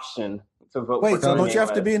the option to vote. Wait, so don't you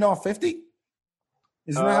have to be in all 50?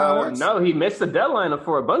 Isn't that how it works? No, he missed the deadline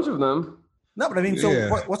for a bunch of them. No, but I mean, so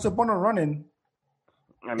what's the point of running?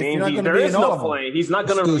 I mean, there is no point. He's not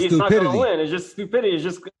gonna win. It's just stupidity. It's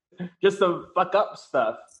just to fuck up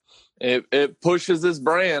stuff. It pushes his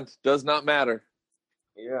brand. Does not matter.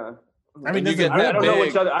 Yeah. I mean, I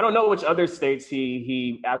don't know which other states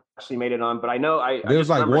he actually made it on, but I know there's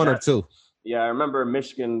like one or two. Yeah, I remember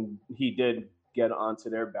Michigan. He did get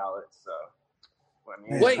onto their ballot. So I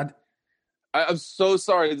mean, wait. I'm so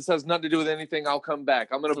sorry. This has nothing to do with anything. I'll come back.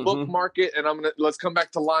 I'm going to bookmark it, and let's come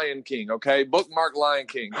back to Lion King, okay? Bookmark Lion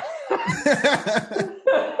King.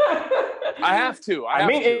 I have to. I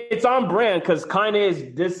mean, it's on brand because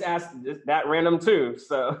Kanye is that random too.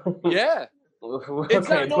 So yeah. Bookmark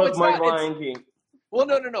Lion King. Well,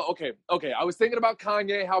 no. Okay. I was thinking about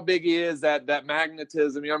Kanye, how big he is, that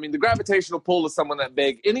magnetism. You know, I mean, the gravitational pull of someone that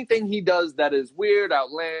big. Anything he does that is weird,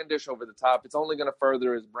 outlandish, over the top, it's only going to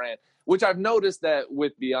further his brand. Which I've noticed that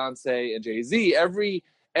with Beyonce and Jay-Z, every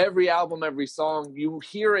album, every song, you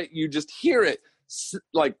hear it, you just hear it,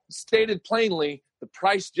 like stated plainly, the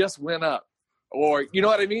price just went up. Or, you know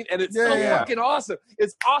what I mean? And it's fucking awesome.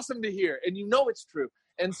 It's awesome to hear. And you know it's true.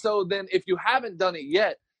 And so then if you haven't done it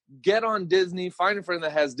yet, get on Disney, find a friend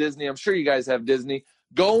that has Disney. I'm sure you guys have Disney.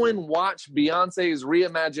 Go and watch Beyonce's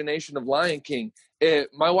reimagination of Lion King.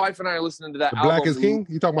 My wife and I are listening to that album. Black is King?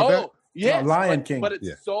 You talking about that? Yes, Lion King. But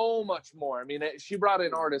it's so much more. I mean, she brought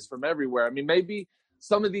in artists from everywhere. I mean, maybe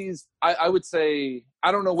some of these, I would say,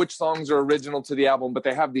 I don't know which songs are original to the album, but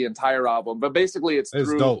they have the entire album. But basically, it's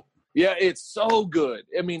dope. Yeah, it's so good.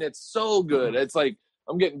 I mean, it's so good. It's like,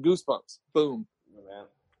 I'm getting goosebumps. Boom. Man.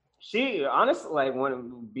 She, honestly, like,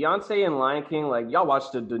 when Beyonce and Lion King, like, y'all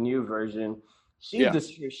watched the new version.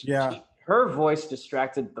 Her voice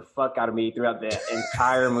distracted the fuck out of me throughout the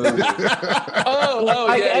entire movie. I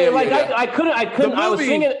couldn't. I was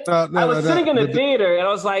sitting in the theater, and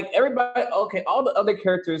I was like, everybody, okay, all the other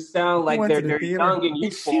characters sound like they're young and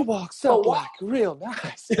youthful. She walks up like real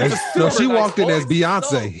nice. She walked in as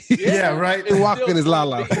Beyonce. Yeah, right. She walked in as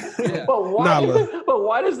Lala. Yeah. But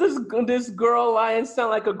why does this girl Lion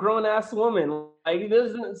sound like a grown ass woman? Like, it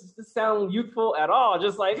doesn't sound youthful at all.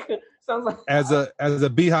 Just like sounds like as a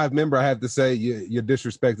Beehive member, I have to say you're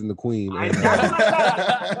disrespecting the queen. I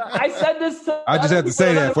said this. I just had to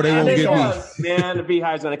say that, for they won't get me. Man, the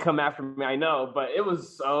Beehive's gonna come after me. I know, but it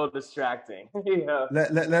was so distracting. Yeah.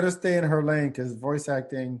 Let her stay in her lane because voice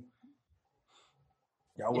acting.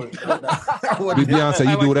 Be Beyonce,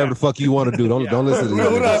 you do whatever the fuck you want to do. Don't listen to me.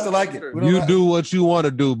 We don't have to like it. You do what you want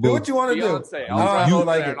to do, boo. Do what you want to do. Beyonce,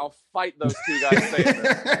 I'll fight those two guys.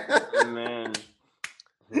 Man.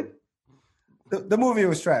 The movie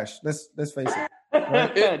was trash. Let's face it.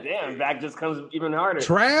 Right? Damn, back just comes even harder.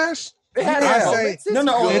 Trash? No. I'll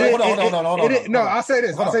say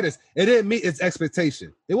this. It didn't meet its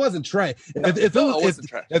expectation. It wasn't trash.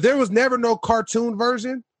 If there was never no cartoon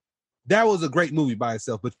version, that was a great movie by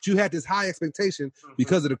itself. But you had this high expectation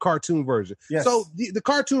because of the cartoon version. Yes. So the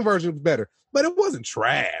cartoon version was better, but it wasn't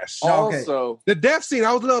trash. Also, the death scene,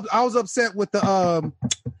 I was upset with the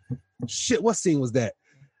shit. What scene was that?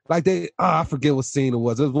 Like I forget what scene it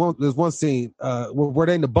was. There's one scene where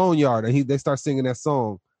they in the boneyard and they start singing that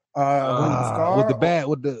song. Scar with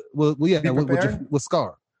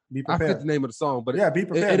Scar. Be I prepared. forget the name of the song, but Be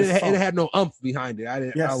prepared. it had no umph behind it.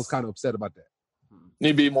 I was kind of upset about that. need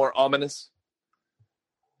to be more ominous.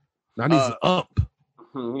 I need some ump.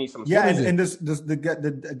 We need some. Yeah, and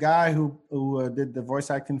the guy who did the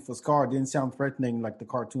voice acting for Scar didn't sound threatening like the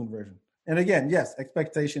cartoon version. And again, yes,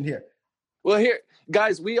 expectation here. Well, here,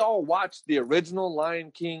 guys, we all watched the original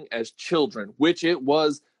Lion King as children, which it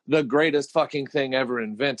was the greatest fucking thing ever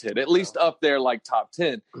invented, at least up there like top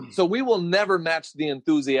 10. So we will never match the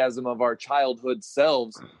enthusiasm of our childhood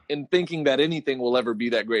selves in thinking that anything will ever be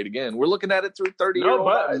that great again. We're looking at it through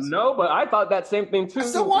 30-year-old eyes. No, but I thought that same thing too. I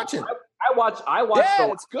still watch it. I watched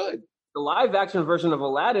it's good. the live action version of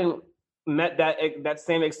Aladdin met that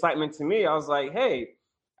same excitement to me. I was like, hey,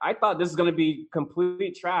 I thought this was going to be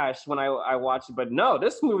complete trash when I watched it, but no,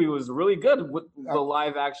 this movie was really good with the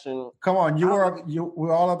live action. Come on, you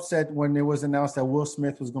were all upset when it was announced that Will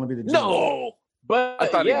Smith was going to be the genie. No, but I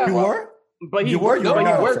thought you were. But he worked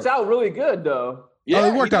out really good though. Yeah,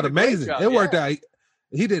 it worked out did a great amazing. job, It worked out.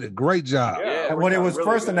 He did a great job. Yeah, When it was really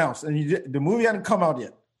first good. announced, and the movie hadn't come out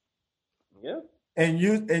yet. Yeah. And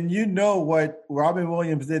you know what Robin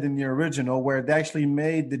Williams did in the original, where they actually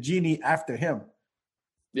made the genie after him.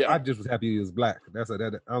 Yeah, I just was happy he was black.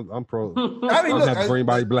 I'm pro. I mean, I'm look, happy for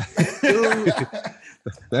anybody black.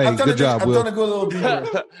 Hey, I'm good job, Will. I'm trying to go a little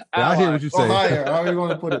deeper. I hear what you Or say. higher, however you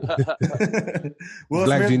want to put it. Will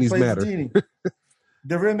Black Smith genies plays the matter. genie.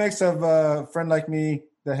 The remix of "Friend Like Me,"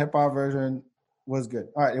 the hip hop version, was good.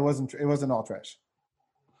 All right, it wasn't all trash.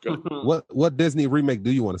 What Disney remake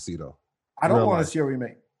do you want to see though? I don't Real want life. to see a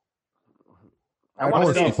remake. I want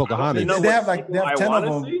to see don't. Pocahontas. You know They what have like sequel I 10 of wanna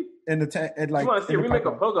them see? in the You want to see a remake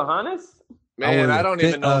of Pocahontas? man, I don't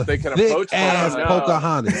even know if they can approach ass that.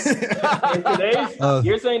 Pocahontas. In today's,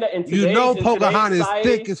 you're saying that in today's, You know in Pocahontas today's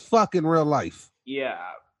society, thick as fucking real life. Yeah,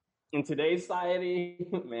 in today's society,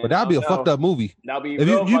 man, But that'd be a I don't fucked know. up movie. That'd be If real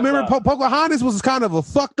you fucked remember up. Pocahontas was kind of a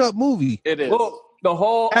fucked up movie. It is. Well, the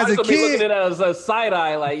whole As a I could be kid- looking at it as a side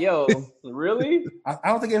eye, like, yo, really? I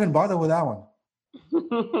don't think I even bothered with that one.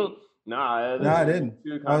 Nah, No, I didn't.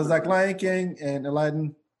 too I was like controversial. Lion King and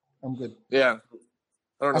Aladdin. I'm good. Yeah.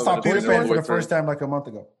 I saw Peter Pan for the first time like a month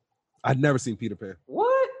ago. I'd never seen Peter Pan.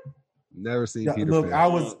 What? Never seen Yeah, Peter look, Pan.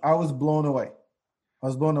 I was blown away. I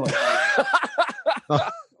was blown away. Hold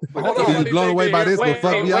on, He let was me blown think away here. by this, but Wait,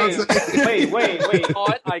 fuck wait, Beyonce. wait.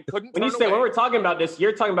 Oh, I couldn't When turn you say away. when we're talking about this,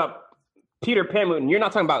 you're talking about Peter Pan movie. You're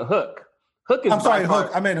not talking about Hook. Hook is I'm sorry, by far-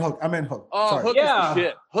 Hook. I meant Hook. Oh, Sorry. Hook Yeah, is the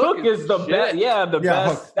shit. Hook is the shit. best. Yeah, the Yeah,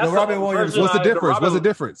 best. Hook. The Robin Williams- version What's the of difference? Robin- What's the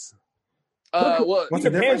difference? Well, What's the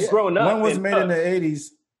Peter Pan's difference? grown up. One was in made Hook. in the 80s,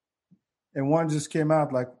 and one just came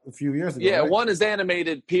out like a few years ago. yeah, right? one is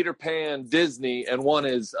animated Peter Pan Disney, and one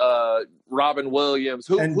is Robin Williams.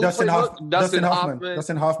 Who Dustin played Hook? Hoffman.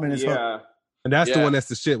 Dustin Hoffman is Hook. Yeah. And that's the Yeah. one that's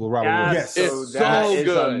the shit with Robin That's Williams. Yes. It's that so is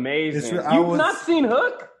good. amazing. It's- I You've was- not seen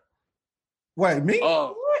Hook? Wait, me?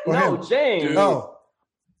 Oh, Or No, him? James. Dude. No.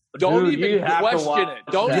 don't Dude, you even have to question watch it.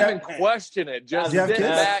 Don't that. even question it. Just Do you have sit kids?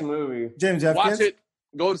 back, Best movie. James, you have watch kids? it,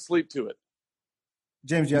 go to sleep to it.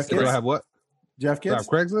 James, you have Do I kids? have what? Do you have Do I have kids?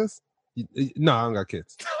 Craigslist? No, I don't got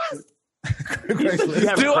kids. Craigslist. You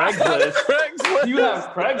have Do I have Craigslist. Craigslist? You have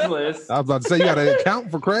Craigslist. I was about to say you got an account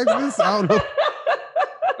for Craigslist. I don't know.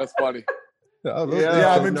 That's funny. I don't know.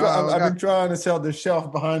 Yeah, I've been, No, I don't I've got- been trying to sell the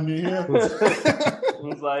shelf behind me here.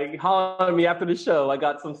 He's like, holler at me after the show. I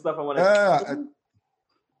got some stuff I want to.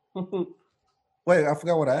 Wait, I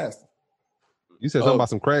forgot what I asked. You said something about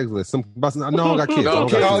some Craigslist. No, I don't got kids. No, I, don't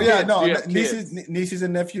kids. got Oh kids. yeah, no, You have nieces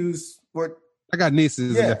and nephews. What? I got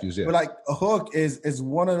nieces and nephews. Yeah, but like a Hook is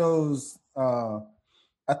one of those.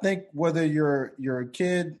 I think whether you're a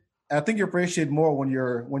kid, I think you appreciate more when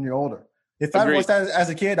you're older. If I Agreed. watched that as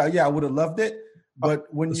a kid, I would have loved it.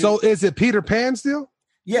 But when you, so is it Peter Pan still?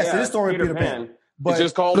 yes, Yeah, it is story of Peter Pan. But It's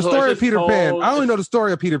just called The story Hook. of Peter told- Pan. I only know the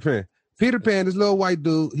story of Peter Pan. Peter Pan, this little white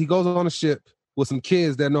dude, he goes on a ship with some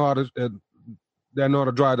kids that know how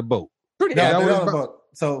to drive the boat. Pretty no, Yeah, that they're was not about- about-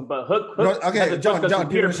 so But Hook No, has okay, a John, John,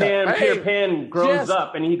 Peter Peter Pan. Hey, Peter Pan grows yes.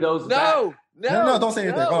 up and he goes back. No, don't say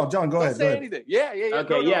anything. no. Oh, John, go Don't ahead. say Go ahead. anything. Yeah. Okay,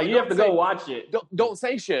 No, yeah, you don't have to say- go watch it. Don't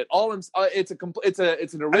say shit. All I'm. It's an I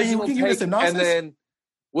mean, original we can give you a take, synopsis. and then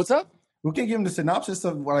what's up? We can give him the synopsis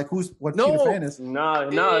of like what No. Peter Pan is. No,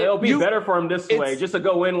 it'll be better for him this way, just to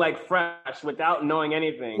go in like fresh without knowing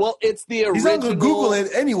anything. Well, it's the original. He's not going to Google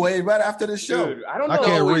it anyway right after the show. Dude, I don't know. I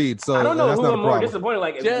can't read, so I don't know that's who not I'm a more problem. disappointed.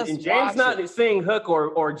 Like, Just and James watch not it. seeing Hook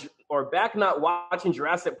or back not watching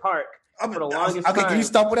Jurassic Park for the longest time. Okay, can you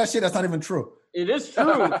stop with that shit? That's not even true. It is true.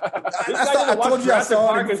 This guy I didn't watch told you I Jurassic saw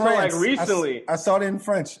Park it in until like France. recently. I saw it in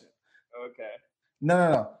French. Okay,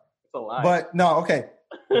 No. it's a lie. But no, okay.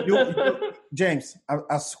 James,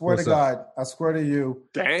 I swear What's to God, I swear to you,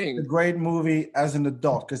 it's a Dang. great movie as an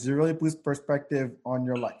adult because it really puts perspective on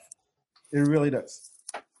your life. It really does.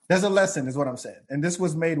 There's a lesson, is what I'm saying. And this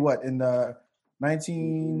was made what in the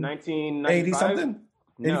 1980 something?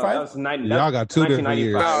 No, 85? that was 90. Y'all got two different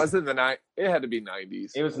years. No, it was in the night. It had to be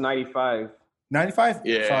 90s. It was 95. 95?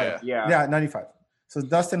 Yeah. Sorry. Yeah. 95. So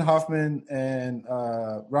Dustin Hoffman and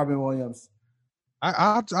Robin Williams.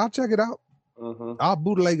 I'll check it out. Mm-hmm. I'll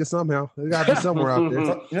bootleg it somehow. It got to be somewhere out there.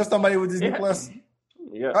 So, you know somebody with Disney Plus?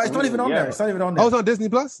 Yeah. Oh, it's not even on there. It's not even on there. Oh, it's on Disney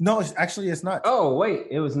Plus? No, it's not. Oh, wait.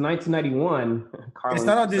 It was 1991. Carlin It's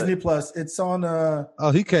not on said- Disney Plus. It's on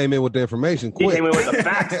Oh, he came in with the information He quick. came in with the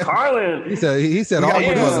facts. Carlin. He said We all got you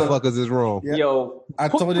one of those. motherfuckers is wrong. Yeah. Yo, I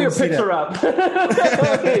put told you your to see picture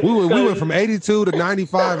that. up. We went from 82 to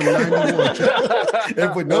 95 and 91. They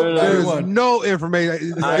put nope, There's 91. no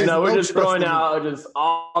information. I know, we're no just trust throwing in it. out just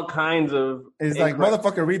all kinds of. It's like, incorrect-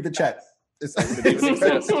 motherfucker, read the chat. It's, even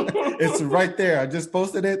exist. it's right there. I just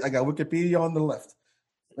posted it. I got Wikipedia on the left.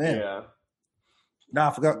 Man. Yeah. Nah,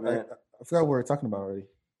 I forgot. Man. I forgot what we were talking about already.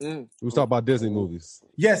 We was talking about Disney movies.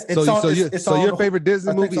 Yes, it's on. It's So on your favorite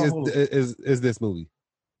Disney I think movie it's on is this movie?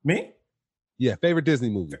 me? Yeah, favorite Disney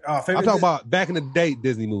movie. Favorite I'm talking about back in the day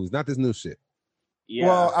Disney movies, not this new shit. Yeah.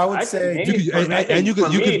 Well, I would say- You could, and you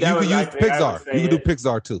could use Pixar. You could do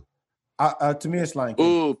Pixar too. To me, it's Lion King.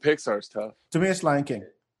 Ooh, Pixar's tough. To me, it's Lion King.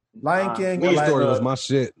 Lion King. Toy or Story Lion- was my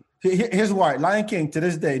shit. Here's why. Lion King to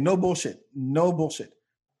this day, no bullshit. No bullshit.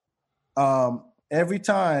 Every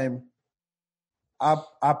time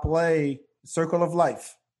I play Circle of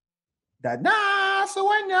Life, that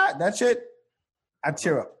that shit, I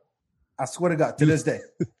cheer up. I swear to God, to this day.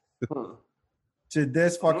 To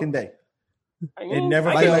this fucking day. It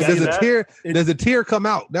never Like, fails. does a tear come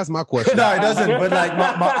out? That's my question. No, it doesn't. But like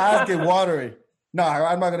my eyes get watery. No,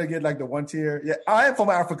 I'm not gonna get like the one tear. Yeah, I am from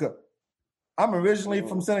Africa. I'm originally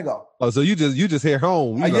from Senegal. Oh, so you just hear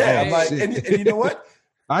home. You Yeah, oh, like, shit. and you know what?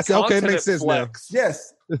 I said, okay, Continent makes sense flex.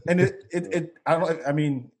 Yes, and I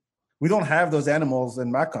mean, we don't have those animals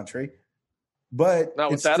in my country, but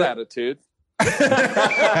Not with it's that still- attitude.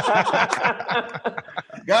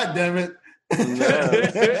 God damn it!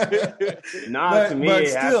 Nah, to me, but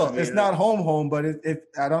it has still, to be it's that. not home. But it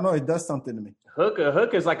I don't know. It does something to me.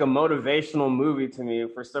 Hook is like a motivational movie to me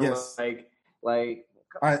for someone Yes. like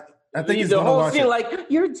I think he's the gonna whole watch scene it. like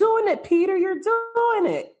you're doing it, Peter. You're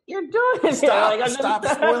doing it. You're doing it. Stop- Like, stop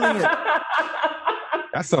spoiling it.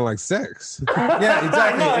 That sounds like sex. Yeah,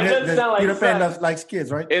 exactly. No, it And doesn't sound like Peter Pan sex. likes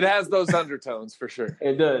kids, right? It has those undertones for sure.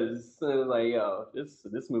 It does. So it's like, yo,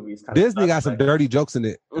 this movie is kind Disney of got some dirty jokes in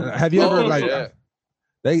it. Have you ever Oh, like yeah.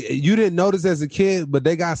 you didn't notice as a kid, but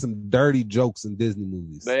they got some dirty jokes in Disney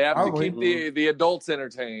movies. They have to Probably. keep the adults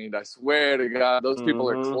entertained. I swear to God, those people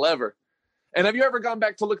are Mhm. clever. And have you ever gone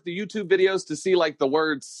back to look at the YouTube videos to see like the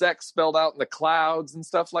word sex spelled out in the clouds and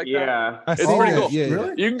stuff like that? Yeah. I It's seen pretty that, cool. yeah.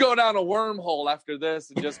 Really? You can go down a wormhole after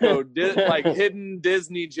this and just go like hidden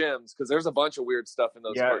Disney gems because there's a bunch of weird stuff in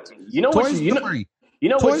those Yeah. cartoons. You know Toy what? You know, Story. you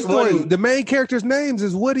know Toy which Story. one? The main characters' names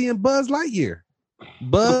is Woody and Buzz Lightyear.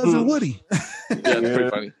 Buzz and Woody. Yeah, it's pretty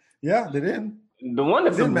funny. Yeah, they didn't. The one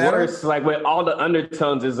that's the Didn't matter. worst, like with all the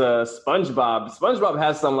undertones, is SpongeBob. SpongeBob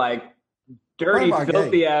has some like dirty, SpongeBob gay.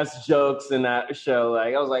 filthy ass jokes in that show.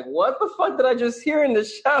 Like I was like, what the fuck did I just hear in the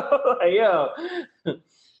show? Like, yo,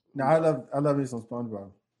 No, I love me some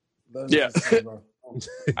SpongeBob. Love me Yeah. some SpongeBob.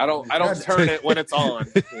 I don't turn it when it's on.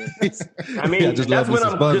 I mean, I just that's love me when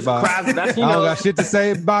some I'm just SpongeBob. crass. That's you I don't know, got shit to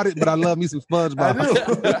say about it, but I love me some I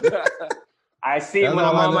SpongeBob. do. I see it That's when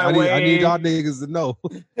I'm all on my I need, way. I need y'all niggas to know.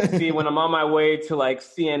 See it when I'm on my way to like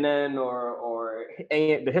CNN or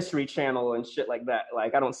the History Channel and shit like that.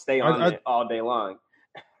 Like I don't stay on it all day long.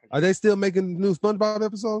 Are they still making new SpongeBob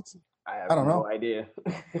episodes? I don't no know. idea.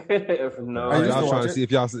 No I I used was to trying watch to it. see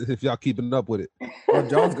if y'all keeping up with it. Oh,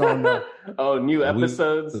 John's gone now. Oh, new We-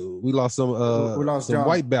 episodes. We lost some We lost some John.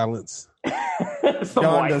 white balance. Some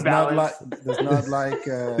John white does balance. not like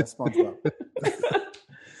SpongeBob.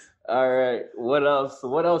 All right. What else?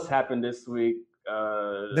 What else happened this week?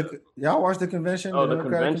 Y'all watched the convention? The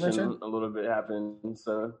Democratic convention a little bit happened.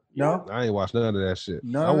 So No, I ain't watched none of that shit.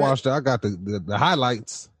 None I of it? watched it. I got the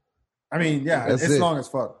highlights. I mean, yeah, That's it's it. long as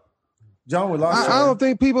fuck. John, we lost you. I don't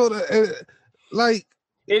think people like.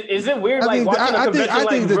 Is it weird I think- watching a convention I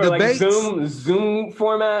think the like debates- Zoom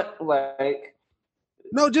format like?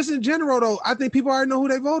 No, just in general though. I think people already know who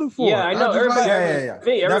they voted for. Yeah, I know.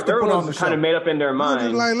 Everybody, everyone's kind of made up in their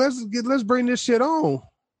mind. Like let's bring this shit on.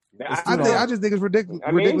 I just think it's ridiculous.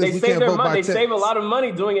 I mean, they save their money. They save a lot of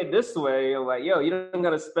money doing it this way. Like, yo, you don't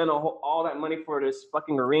got to spend all that money for this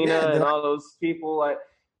fucking arena and all those people. Like,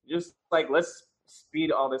 just like let's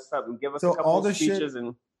speed all this up and give us a couple of speeches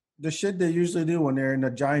and. The shit they usually do when they're in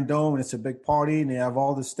a giant dome and it's a big party and they have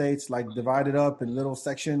all the states like divided up in little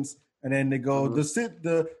sections, and then they go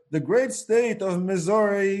the great state of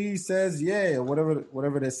Missouri says or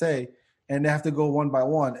whatever they say, and they have to go one by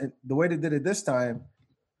one. And the way they did it this time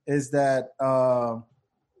is that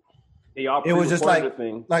it was just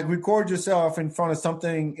like record yourself in front of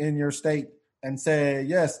something in your state and say,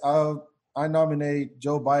 yes, I nominate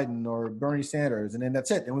Joe Biden or Bernie Sanders, and then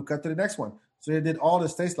that's it. And we cut to the next one. So they did all the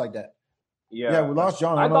states like that. Yeah, we lost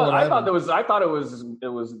John. I liked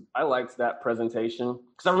that presentation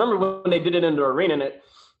because I remember when they did it in the arena,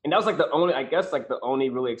 and that was like the only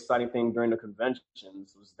really exciting thing during the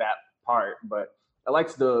conventions was that part. But I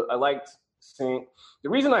liked seeing the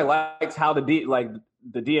reason I liked how the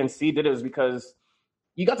DNC did it was because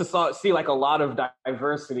you got to see like a lot of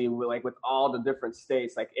diversity with all the different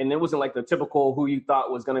states, like, and it wasn't like the typical who you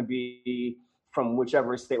thought was going to be from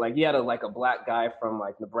whichever state. Like you had a black guy from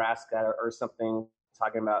like Nebraska or something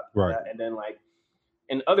talking about that, and then like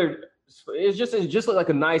in other, it's just like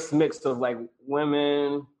a nice mix of like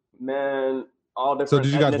women, men, all different. So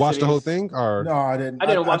did you guys watch the whole thing? Or no, I didn't. I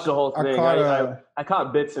didn't watch the whole thing. I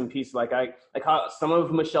caught bits and pieces. Like I caught some of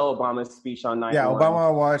Michelle Obama's speech on night. Yeah, one. Obama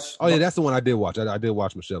I watched. Oh yeah, that's the one I did watch. I did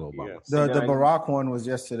watch Michelle Obama. Yeah. The Barack one was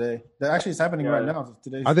yesterday. That actually is happening right now.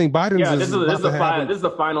 Today. I think Biden's. Yeah, this is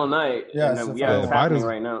the final night. Yeah, it's happening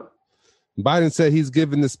right now. Biden said he's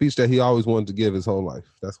given the speech that he always wanted to give his whole life.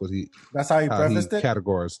 That's how he prefaced it.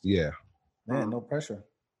 Categorized, yeah. Man, no pressure.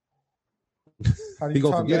 How do you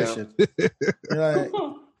talk that shit?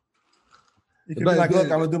 You can be like, look,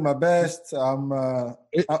 I'm gonna do my best.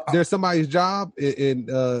 There's somebody's job in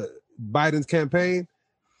Biden's campaign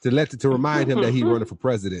to remind him that he's running for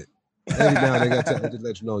president. Every now and then they got to just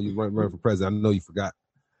let you know you're running for president. I know you forgot.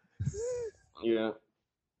 Yeah.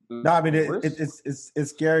 No, I mean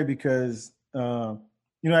it's scary because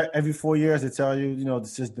every 4 years they tell you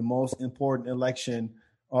this is the most important election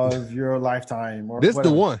of your lifetime. Or this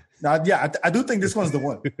the one. Now, yeah, I do think this one's the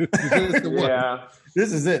one. This is the one. Yeah,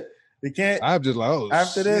 this is it. You can't. I'm just like,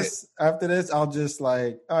 after this, I'll just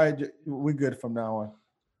like, all right, we're good from now on.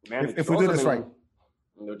 Man, if we do this right.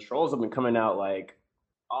 The trolls have been coming out like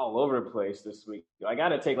all over the place this week. I got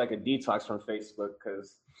to take like a detox from Facebook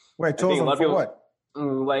because. Wait, trolls for people, what?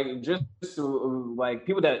 Like just like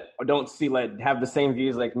people that don't see have the same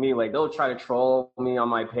views like me, like they'll try to troll me on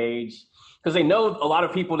my page because they know a lot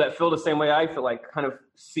of people that feel the same way I feel, like kind of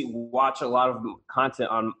watch a lot of content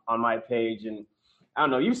on my page, and I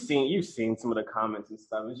don't know, you've seen some of the comments and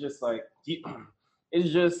stuff. It's just like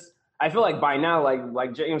I feel like by now,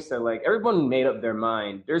 like James said, like everyone made up their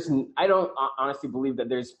mind. I don't honestly believe that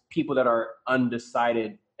there's people that are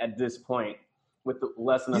undecided at this point. With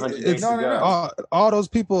less than 100 days to go. All those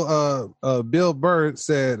people, Bill Burr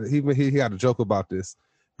said he had a joke about this,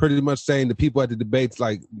 pretty much saying the people at the debates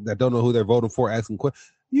like that don't know who they're voting for, asking questions.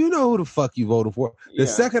 You know who the fuck you voting for. The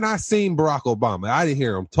second I seen Barack Obama, I didn't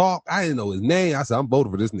hear him talk. I didn't know his name. I said, I'm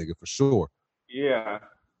voting for this nigga for sure. Yeah.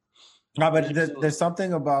 No, but there's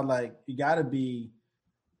something about like you gotta be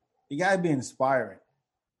inspiring.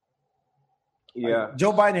 Yeah. Like,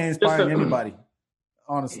 Joe Biden ain't inspiring anybody,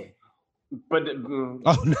 honestly. But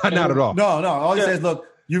not at all. No. All he says, look,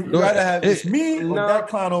 you rather have it's me or that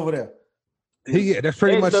clown over there. That's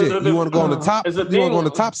pretty much it. You want to go on the top? You want to go on the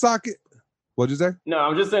top socket? What'd you say? No,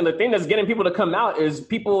 I'm just saying the thing that's getting people to come out is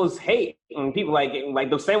people's hate, and people like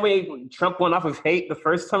the same way Trump went off of hate the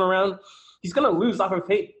first time around. He's gonna lose off of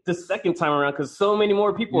hate the second time around because so many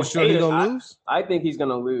more people hate it. Lose? I think he's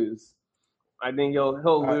gonna lose. I think he'll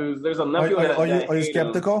lose. There's enough people that are you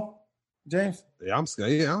skeptical? James? Yeah, I'm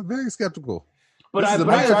very skeptical. But this is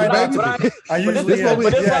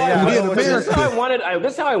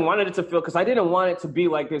how I wanted it to feel because I didn't want it to be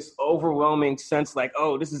like this overwhelming sense like,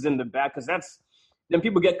 oh, this is in the back, because then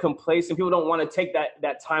people get complacent. People don't want to take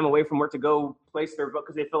that time away from work to go place their vote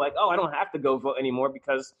because they feel like, oh, I don't have to go vote anymore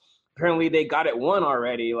because apparently they got it won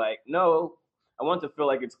already. Like, no, I want to feel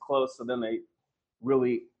like it's close so then they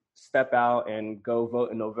really step out and go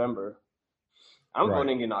vote in November. I'm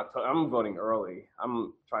voting in October. I'm voting early.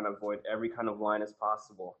 I'm trying to avoid every kind of line as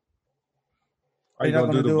possible. Are you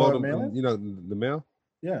going to do the vote? The mail?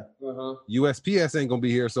 Yeah. USPS ain't gonna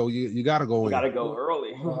be here, so you gotta go in. You gotta go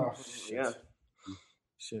early. Oh, shit. Yeah.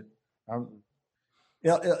 Shit.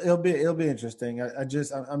 It'll be interesting.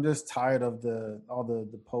 I'm just tired of all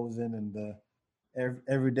the posing and the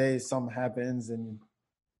every day something happens and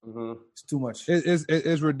it's too much.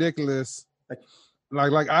 It's ridiculous.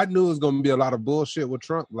 Like I knew it was gonna be a lot of bullshit with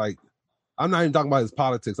Trump. Like I'm not even talking about his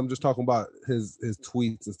politics. I'm just talking about his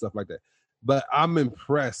tweets and stuff like that. But I'm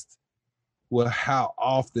impressed with how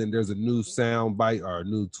often there's a new sound bite or a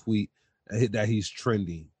new tweet that he's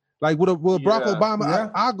trending. Like with Barack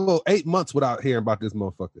Obama, I'll go 8 months without hearing about this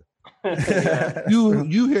motherfucker.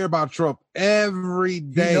 You hear about Trump every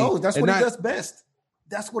day. He knows that's what he does best.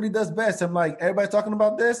 That's what he does best. I'm like, everybody talking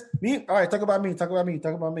about this? Me? All right, talk about me. Talk about me.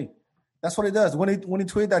 Talk about me. That's what he does. When he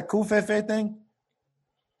tweeted that Kufefe thing,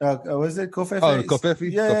 was it Kufefe? Oh,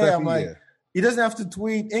 Kofefe? Yeah, I'm like, he doesn't have to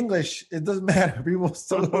tweet English. It doesn't matter. People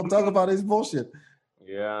still talk about his bullshit.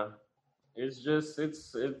 Yeah, it's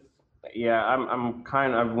yeah.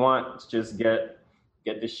 I want to just get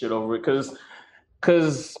this shit over it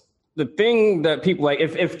because the thing that people like,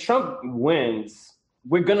 if Trump wins,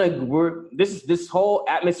 this whole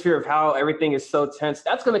atmosphere of how everything is so tense,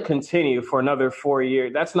 that's gonna continue for another 4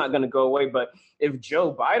 years. That's not gonna go away. But if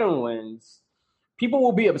Joe Biden wins, people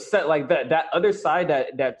will be upset. Like that other side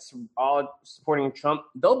that's all supporting Trump,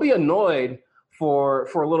 they'll be annoyed for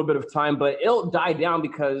a little bit of time, but it'll die down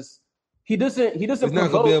because he doesn't. It's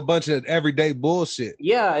not gonna be a bunch of everyday bullshit.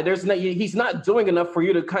 Yeah, he's not doing enough for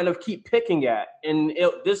you to kind of keep picking at, and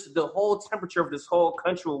the whole temperature of this whole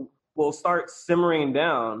country will start simmering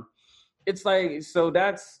down. It's like, so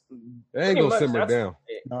that's it ain't gonna simmer down.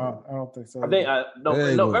 No, I don't think so. I think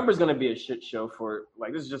November's gonna be a shit show for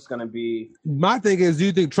like, this is just gonna be. My thing is, do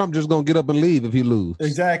you think Trump just gonna get up and leave if he loses?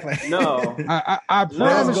 Exactly. No, I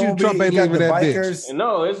promise you, Trump ain't leaving that bitch.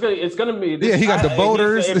 No, it's gonna be. Yeah, he got the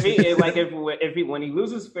voters. When he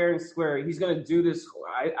loses fair and square, he's gonna do this.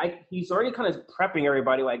 He's already kind of prepping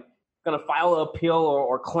everybody, like gonna file an appeal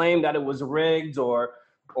or claim that it was rigged or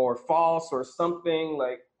false or something,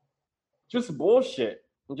 like just bullshit.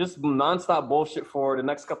 Just nonstop bullshit for the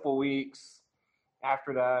next couple of weeks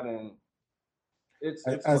after that, and it's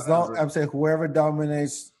as long I'm saying whoever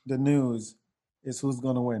dominates the news is who's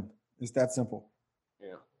going to win. It's that simple.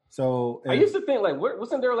 Yeah. So I used to think like,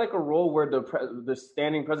 wasn't there like a rule where the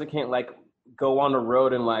standing president can't like go on the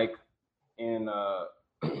road and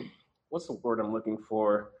what's the word I'm looking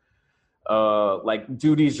for? Like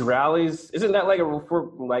do these rallies? Isn't that like a rule for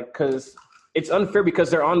like because? It's unfair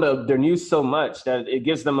because they're on their news so much that it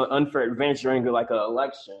gives them an unfair advantage during like an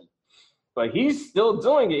election. But he's still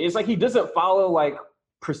doing it. It's like he doesn't follow like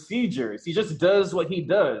procedures. He just does what he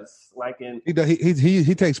does. Like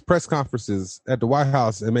he takes press conferences at the White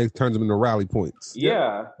House and turns them into rally points.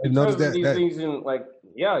 Yeah, you notice that? Things in, like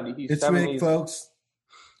it's rigged, folks.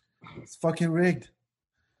 It's fucking rigged.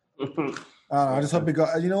 I just hope it goes.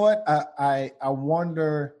 You know what? I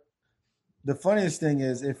wonder. The funniest thing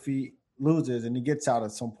is if he loses and he gets out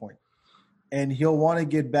at some point and he'll want to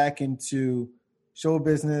get back into show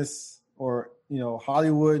business or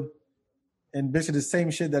Hollywood and basically the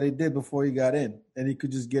same shit that he did before he got in, and he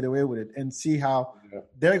could just get away with it and see how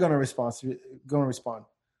they're going to respond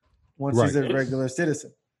once he's a regular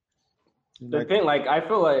citizen. The thing, like, I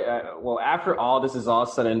feel like after all this is all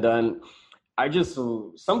said and done,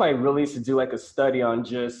 somebody really needs to do like a study on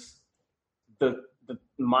just the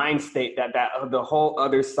mind state that the whole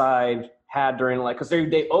other side had during, like, because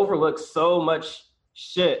they overlook so much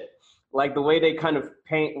shit, like the way they kind of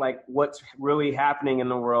paint like what's really happening in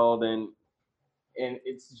the world, and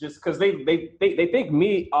it's just because they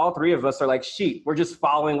think all three of us are like sheep. We're just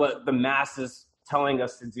following what the mass is telling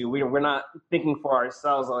us to do. We're not thinking for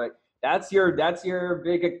ourselves. Like that's your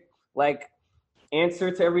big like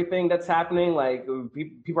answer to everything that's happening. Like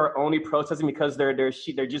people are only protesting because they're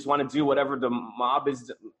sheep. They just want to do whatever the mob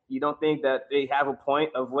is. You don't think that they have a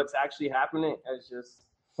point of what's actually happening? It's just.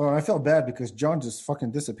 Well, I felt bad because John just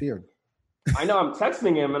fucking disappeared. I know. I'm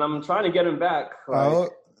texting him and I'm trying to get him back. Like,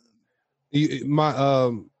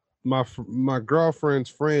 my girlfriend's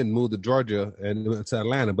friend moved to Georgia and to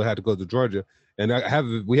Atlanta, but had to go to Georgia. And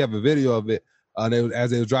we have a video of it. As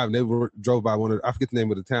they were driving, drove by I forget the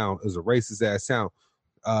name of the town. It was a racist ass town.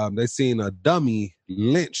 They seen a dummy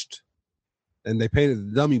lynched, and they painted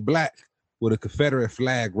the dummy black with a Confederate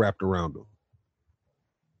flag wrapped around him.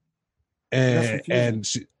 And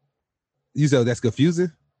you said that's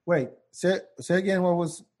confusing? Wait, say again. What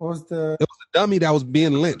was the? It was a dummy that was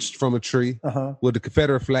being lynched from a tree with the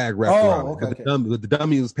Confederate flag wrapped around it. Okay. But the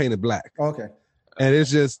dummy was painted black. Okay. And it's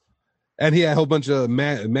just. And he had a whole bunch of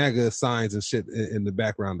MAGA signs and shit in the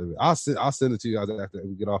background of it. I'll send it to you guys after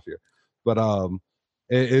we get off here. But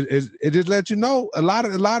it just lets you know a lot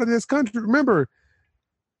of this country. Remember,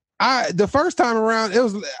 the first time around,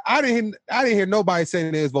 I didn't hear nobody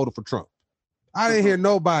saying they was voting for Trump. I didn't hear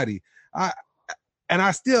nobody. And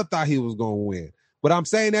I still thought he was going to win. But I'm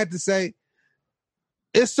saying that to say,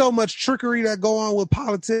 it's so much trickery that go on with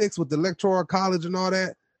politics, with the electoral college and all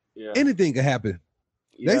that. Yeah. Anything could happen.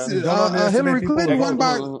 Yeah. They said Hillary Clinton won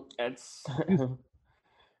by.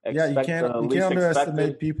 Yeah, you can't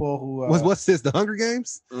underestimate people who. What's this? The Hunger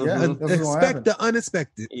Games? Mm-hmm. Yeah, expect the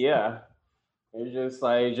unexpected. Yeah, it's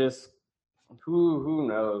just who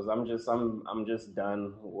knows? I'm just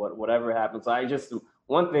done. Whatever happens,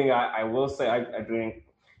 one thing I will say, I think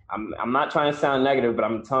I'm not trying to sound negative, but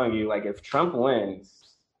I'm telling you, like, if Trump wins,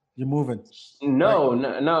 you're moving. No,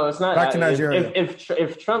 it's not. Back to Nigeria.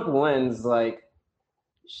 If Trump wins, like,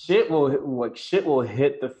 shit will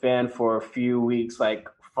hit the fan for a few weeks, like,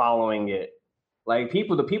 following it. Like,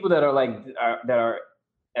 the people that are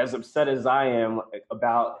as upset as I am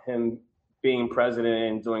about him being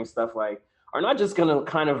president and doing stuff, like, are not just gonna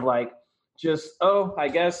kind of like just, I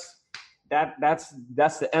guess that's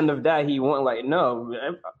the end of that. He won. Like, no,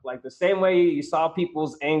 like the same way you saw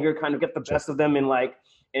people's anger kind of get the best of them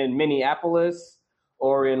in Minneapolis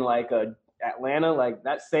or in like Atlanta, like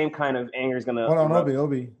that same kind of anger is gonna. Hold on,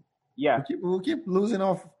 Obi. Yeah, we'll keep losing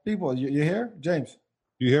off people. You hear, James?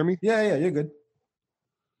 You hear me? Yeah, you're good.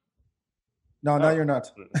 No, now you're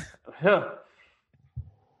not.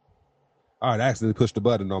 All right, I accidentally pushed the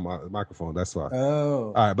button on my microphone. That's why. Oh.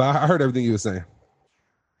 All right, but I heard everything you were saying.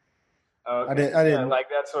 Okay. I didn't. Like,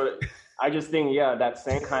 that's what I just think. Yeah, that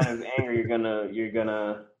same kind of anger you're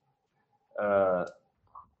gonna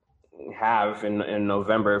have in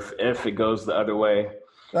November if it goes the other way.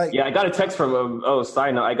 Like, yeah, I got a text from.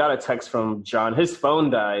 Side note, I got a text from John. His phone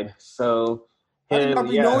died, so. You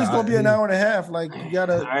know he's gonna be an hour and a half. Like, you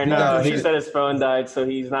gotta. I know. He said his phone died, so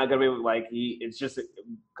he's not gonna be able, like, it's just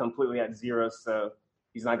completely at zero, so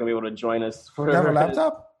he's not gonna be able to join us for. You have a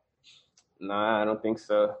laptop? Nah, I don't think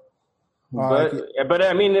so. But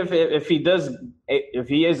I mean, if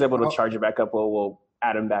he is able to charge it back up, we'll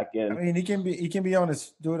add him back in. I mean, he can be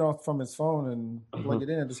do it from his phone and plug it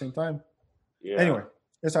in at the same time. Yeah. Anyway,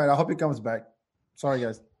 it's all right. I hope he comes back. Sorry,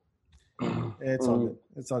 guys. It's all good.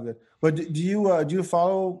 It's all good. But do you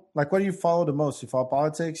follow, like, what do you follow the most? You follow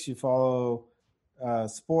politics? You follow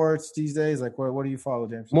sports these days? Like, what do you follow,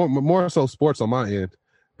 James? More so sports on my end.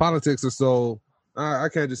 Politics is so I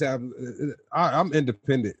can't just have. I'm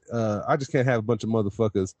independent. I just can't have a bunch of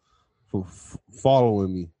motherfuckers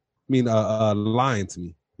following me. I mean, lying to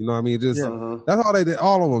me. You know what I mean? Just that's all they did.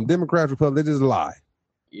 All of them, Democrats, Republicans, they just lie.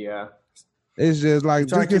 Yeah. It's just like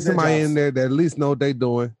just get somebody in there that at least know what they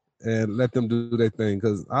doing. And let them do their thing,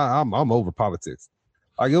 because I'm over politics.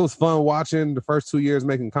 Like, it was fun watching the first 2 years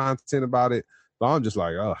making content about it, but I'm just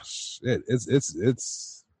like, oh shit,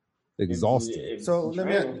 it's exhausting. So let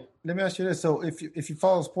me ask you this: so if you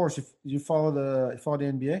follow sports, if you follow the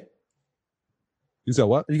NBA. You said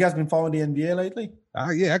what? Have you guys been following the NBA lately?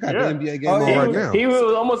 Yeah, I got the NBA game on right now. He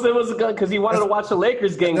was almost it was a gun because he wanted to watch the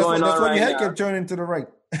Lakers game going on. That's why your head kept turning to the right.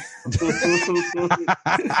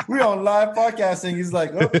 We're on live podcasting. He's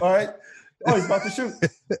like, oh, all right. Oh, he's about to shoot.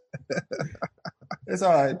 It's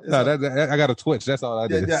all right. I got a twitch. That's all I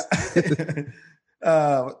did.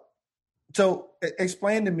 Yeah. So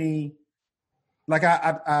explain to me, like,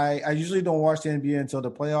 I usually don't watch the NBA until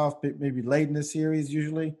the playoff, maybe late in the series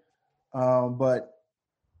usually. But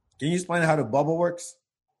can you explain how the bubble works?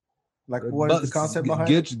 Like, what is the concept behind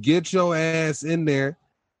it? Get your ass in there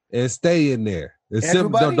and stay in there. It's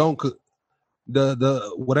simple. Don't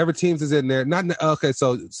the whatever teams is in there. Not okay.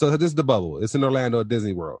 So this is the bubble. It's in Orlando at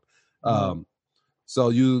Disney World.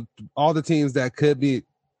 So all the teams that could be.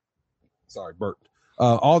 Sorry, Bert.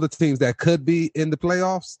 All the teams that could be in the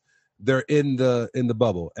playoffs, they're in the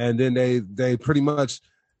bubble, and then they pretty much.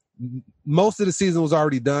 Most of the season was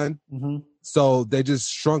already done, so they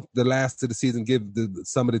just shrunk the last of the season, give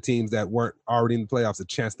some of the teams that weren't already in the playoffs a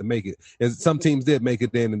chance to make it. And some teams did make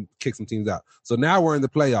it in and kick some teams out. So now we're in the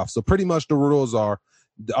playoffs. So pretty much the rules are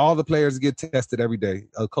all the players get tested every day.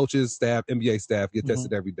 Coaches, staff, NBA staff get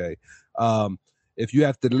tested every day. If you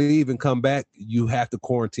have to leave and come back, you have to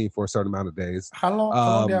quarantine for a certain amount of days. How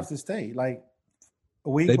long do you have to stay? Like a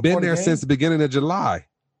week? They've been there since the beginning of July.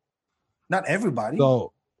 Not everybody.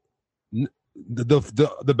 So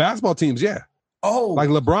the basketball teams, yeah. Oh, like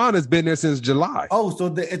LeBron has been there since July. Oh,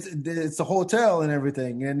 so it's a hotel and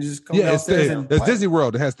everything, and you just come downstairs and it's Disney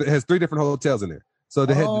World. It has 3 different hotels in there, so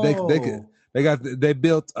they They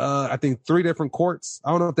built I think 3 different courts.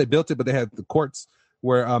 I don't know if they built it, but they had the courts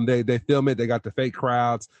where they film it. They got the fake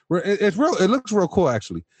crowds. It's real. It looks real cool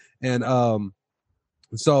actually. And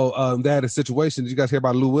so they had a situation. Did you guys hear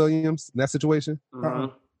about Lou Williams in that situation?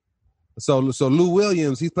 Mm-hmm. So Lou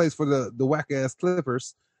Williams, he plays for the whack ass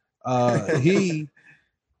Clippers. He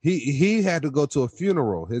had to go to a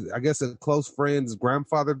funeral. I guess a close friend's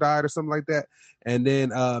grandfather died or something like that, and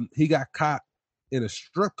then he got caught in a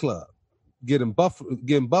strip club getting buffalo.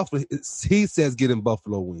 He says getting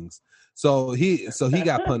buffalo wings. So he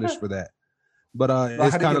got punished for that. But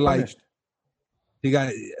it's kind of like punished? He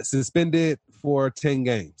got suspended for 10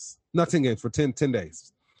 games. Not 10 games, for 10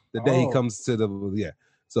 days. The day he comes to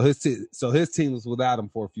So his team was without him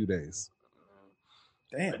for a few days.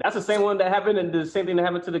 Damn. That's the same one that happened, and the same thing that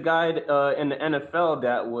happened to the guy in the NFL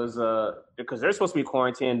that was because they're supposed to be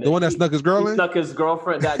quarantined. The one that snuck his girl in? Snuck his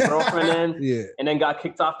girlfriend in, yeah, and then got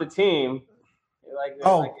kicked off the team.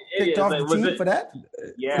 Kicked off the team for that?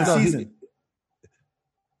 Yeah. For the season.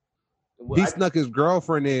 He snuck his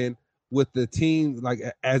girlfriend in with the team, like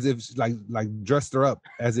as if dressed her up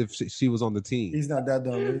as if she was on the team. He's not that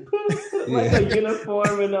dumb. Like a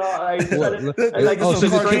uniform and all. Like she's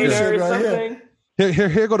a kicker or something.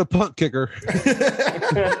 Here go the punt kicker. I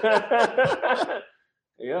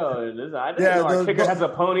didn't know our kicker has a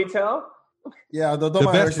ponytail. Yeah, the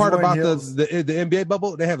best part about the NBA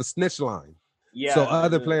bubble, they have a snitch line. Yeah, so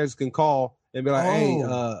other players can call and be like, "Hey,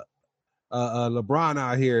 LeBron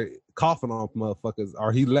out here coughing on motherfuckers,"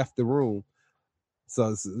 or he left the room,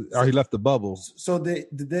 or he left the bubble. So did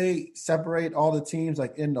they separate all the teams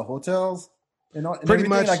like in the hotels? And pretty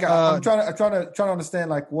much. Like I'm trying to understand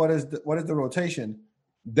like what is the rotation?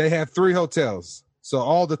 They have 3 hotels, so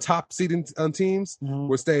all the top seeding teams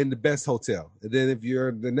will stay in the best hotel, and then if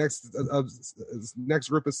you're the next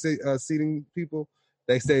group of seating people,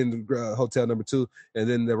 they stay in the hotel number 2, and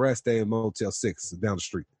then the rest stay in Motel 6 down the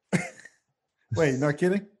street. Wait, not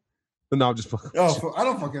kidding? No, I'm just fucking. Oh, I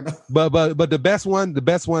don't fucking know. But the best one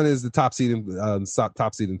is the top seeding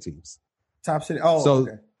teams. Top seeding. Oh, so,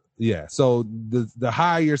 okay. Yeah. So the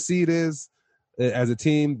higher your seed is as a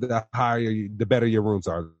team, the better your rooms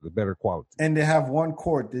are, the better quality. And they have one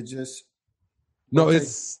court. They just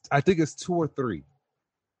I think it's 2 or 3.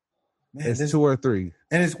 Man, it's 2 or 3,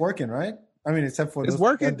 and it's working, right? I mean, except for it's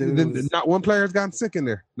working. Not one player has gotten sick in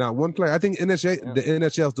there. Not one player. I think the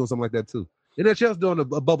NHL's doing something like that too. NHL's doing a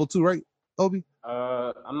bubble too, right, Obi?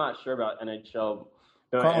 I'm not sure about NHL.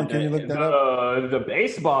 Colin, can you look that up? The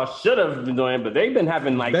baseball should have been doing it, but they've been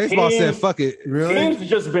having like baseball teams, said fuck it. Really? Teams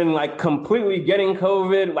just been like completely getting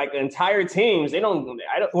COVID. Like entire teams, they don't.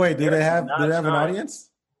 Wait, do they have an audience?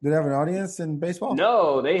 Do they have an audience in baseball?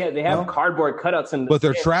 No, they have cardboard cutouts but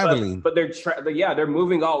they're traveling. But they're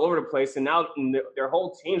moving all over the place, and now their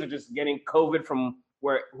whole teams are just getting COVID from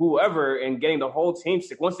whoever and getting the whole team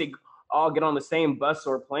sick. Once they all get on the same bus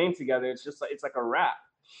or plane together, it's like a wrap.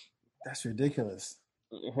 That's ridiculous.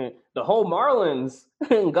 The whole Marlins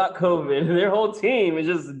got COVID. Their whole team is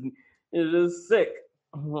just sick.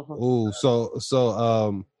 Oh,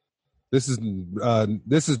 so this is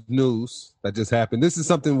news that just happened. This is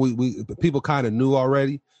something we people kind of knew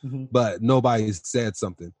already, but nobody said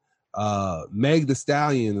something. Meg the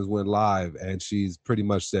Stallion went live, and she's pretty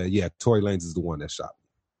much said, "Yeah, Tory Lanez is the one that shot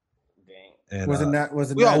me." Dang. And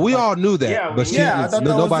we all knew that, yeah, but I thought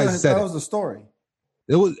nobody said that was the story.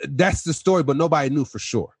 That's the story, but nobody knew for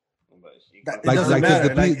sure.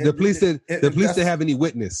 The police didn't have any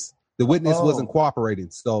witness. The witness wasn't cooperating,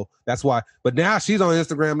 so that's why. But now she's on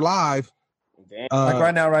Instagram Live. Like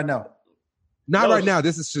right now. Not right now.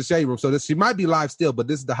 This is the Shade Room, so she might be live still, but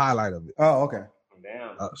this is the highlight of it. Oh, okay.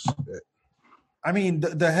 Damn. Oh, shit. I mean,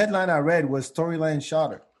 the headline I read was Tory Lanez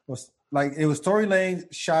shot her. It was Tory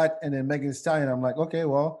Lanez shot, and then Megan Thee Stallion. I'm like, okay,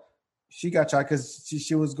 well, she got shot because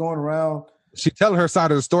she was going around. She telling her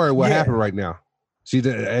side of the story. What happened right now? She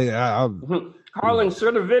did. Carlin,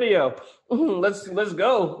 share the video. Let's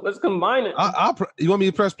go. Let's combine it. You want me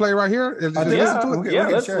to press play right here?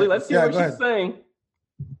 Let's see what she's saying.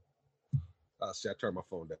 Oh shit! I turned my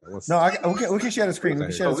phone down. No, we can share the screen. We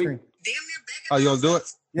can share the screen. Oh, you want to do it?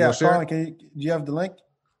 Yeah, Colin, do you have the link?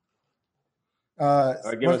 What's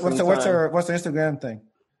the Instagram thing?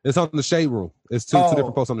 It's on the Shade Room. It's two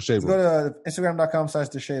different posts on the Shade Room. Go to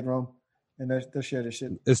Instagram.com/the Shade Room. And they'll share this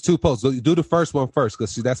shit. It's 2 posts. So you do the first one first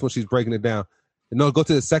because that's when she's breaking it down. And no, go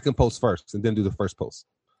to the second post first and then do the first post.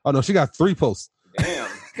 Oh, no, she got 3 posts. Damn.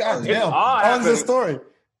 God damn. How is this story?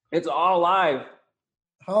 It's all live.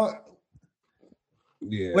 How?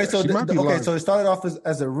 Yeah. Wait, so so it started off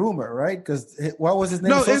as a rumor, right? Because what was his name?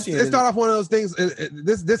 No, it started off one of those things.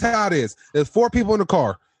 This how it is. There's 4 people in the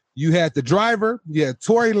car. You had the driver, you had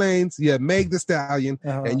Tory Lanez, you had Meg Thee Stallion,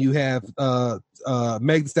 and you have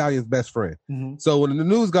Meg Thee Stallion's best friend. Mm-hmm. So when the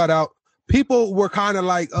news got out, people were kind of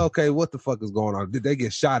like, okay, what the fuck is going on? Did they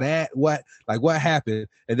get shot at? What happened?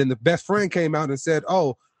 And then the best friend came out and said,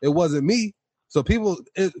 oh, it wasn't me. So people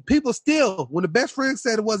still, when the best friend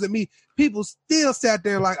said it wasn't me, people still sat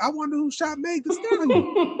there like, I wonder who shot Meg Thee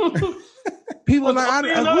Stallion. People like,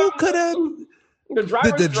 who could have? The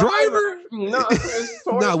driver? No,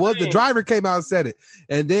 the driver came out and said it.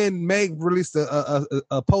 And then Meg released a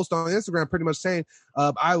post on Instagram pretty much saying,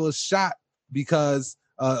 I was shot because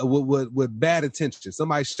with bad intention.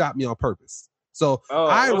 Somebody shot me on purpose. So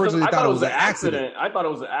I originally thought it was an accident. I thought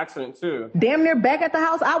it was an accident too. Damn near back at the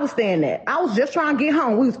house I was staying at. I was just trying to get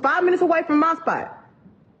home. We was 5 minutes away from my spot.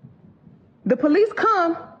 The police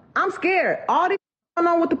come. I'm scared. All this going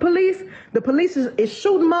on with the police is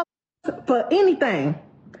shooting up for anything.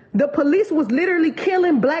 The police was literally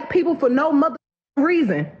killing black people for no mother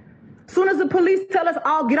reason. Soon as the police tell us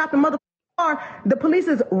all get out the mother car, the police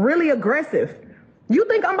is really aggressive. You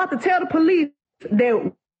think I'm about to tell the police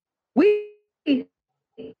that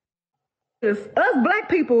us black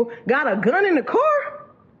people got a gun in the car?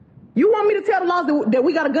 You want me to tell the laws that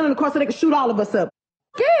we got a gun in the car so they can shoot all of us up?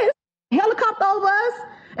 Yes, helicopter over us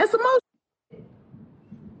and some more.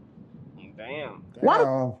 Damn. Why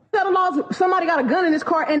do tell the laws somebody got a gun in this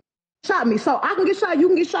car and shot me? So I can get shot, you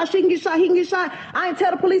can get shot, she can get shot, he can get shot. I ain't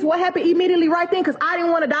tell the police what happened immediately right then because I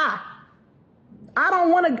didn't want to die. I don't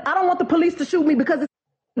want the police to shoot me because it's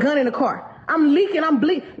a gun in the car. I'm leaking, I'm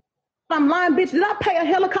bleeding. I'm lying, bitch. Did I pay a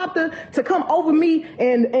helicopter to come over me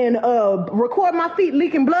and record my feet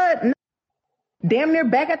leaking blood? No. Damn near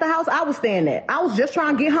back at the house I was staying at. I was just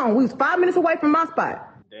trying to get home. We was 5 minutes away from my spot.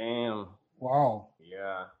 Damn. Wow.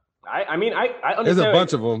 Yeah. I mean, I understand. There's a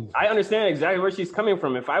bunch of them. I understand exactly where she's coming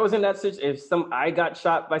from. If I was in that situation, I got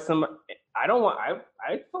shot by some, I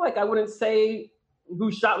feel like I wouldn't say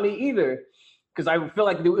who shot me either, because I feel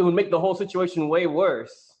like it would make the whole situation way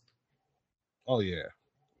worse. Oh yeah,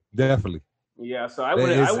 definitely. Yeah, so I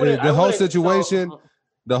wouldn't. The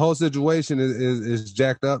whole situation is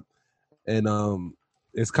jacked up, and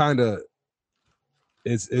it's kind of,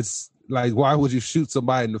 it's like, why would you shoot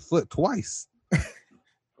somebody in the foot twice?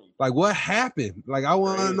 Like, what happened? Like, I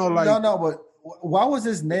want to know. Like, no, but why was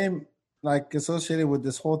his name like associated with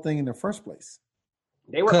this whole thing in the first place?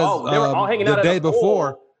 They were all hanging out the day at the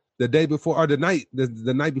before. pool. The day before, or the night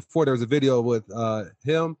before, there was a video with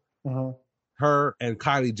him, her, and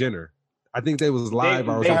Kylie Jenner. I think they was live.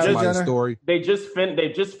 I was on somebody's story. They just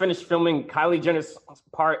finished filming Kylie Jenner's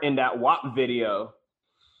part in that WAP video,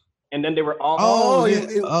 and then they were all.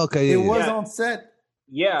 It was on set.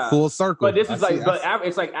 Yeah, full circle. But this is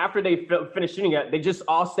it's like after they finished shooting it, they just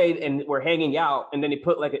all stayed and were hanging out, and then they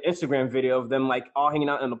put like an Instagram video of them like all hanging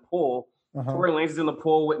out in the pool. Tory Lanez is in the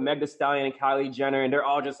pool with Meg Thee Stallion and Kylie Jenner, and they're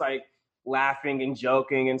all just like laughing and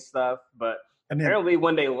joking and stuff. But apparently,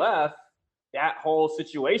 when they left, that whole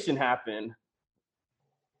situation happened.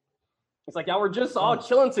 It's like y'all were just all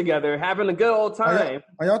chilling together, having a good old time.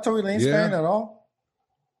 Are y'all Tory Lanez fan at all?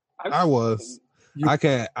 I was. I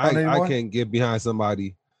can't get behind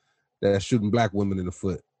somebody that's shooting black women in the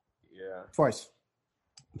foot. Yeah, twice,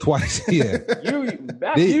 yeah.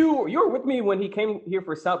 You were with me when he came here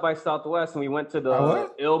for South by Southwest, and we went to the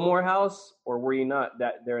Ilmore House, or were you not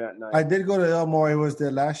there that night? I did go to Ilmore. It was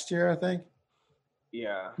there last year, I think.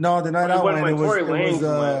 Yeah. No, the night I went, it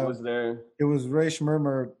was there. It was Ray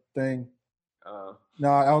Schmurmer thing.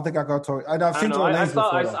 No, I don't think I got Tory. I've seen Tory Lanez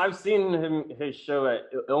before. I've seen his show at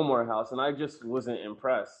Ilmore House, and I just wasn't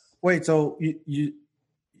impressed. Wait, so you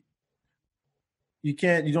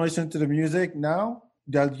don't listen to the music now?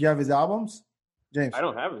 Do you have his albums, James? I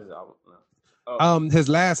don't have his album. No. His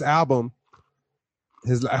last album,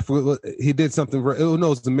 he did something. It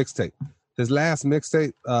was a mixtape. His last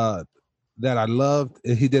mixtape that I loved,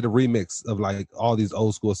 he did a remix of like all these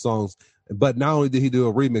old school songs. But not only did he do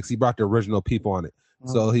a remix, he brought the original people on it.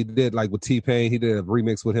 So he did like with T-Pain, he did a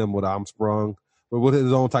remix with him with I'm Sprung, but with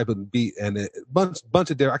his own type of beat and a bunch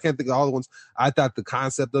of different. I can't think of all the ones. I thought the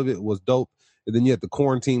concept of it was dope. And then you had the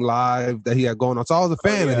Quarantine Live that he had going on. So I was a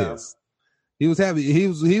fan of his. He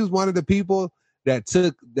was one of the people that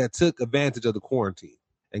took advantage of the quarantine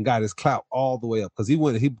and got his clout all the way up because he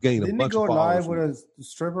gained a bunch of followers. Didn't he go live with a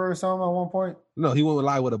stripper or something at one point? No, he went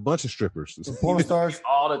live with a bunch of strippers, porn stars,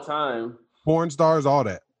 all the time, porn stars, all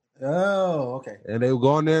that. Oh, okay. And they would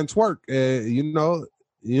go in there and twerk.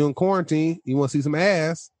 You in quarantine, you want to see some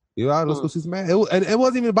ass? Let's go see some ass. It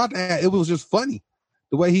wasn't even about that. It was just funny.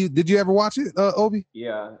 The way did you ever watch it, Obi?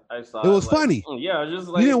 Yeah, I saw. It was funny. Yeah, just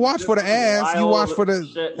like you didn't watch for the ass. You watched for the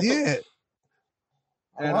shit. yeah.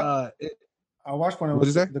 And I watched when it What'd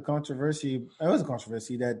was you say? the controversy. It was a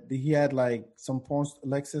controversy that he had like some porn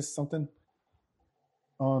Lexus something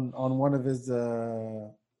on one of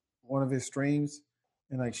his streams,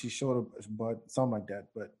 and like she showed up his butt, something like that.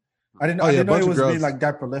 But I didn't know it was being like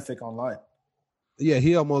that prolific online. Yeah,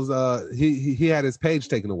 he almost he had his page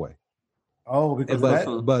taken away. Oh, because of that.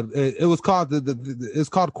 But it was called it's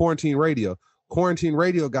called Quarantine Radio. Quarantine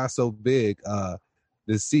Radio got so big,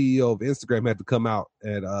 the CEO of Instagram had to come out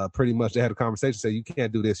and pretty much they had a conversation, say you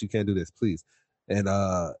can't do this, please. And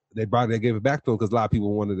they gave it back to him because a lot of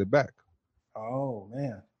people wanted it back. Oh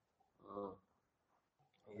man.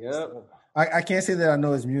 Yep. I can't say that I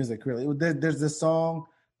know his music really. There's this song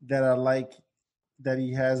that I like that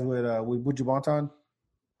he has with Buju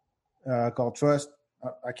Banton called Trust.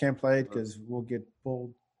 I can't play it because we'll get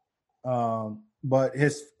pulled. But he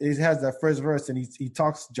has that first verse and he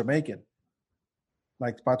talks Jamaican,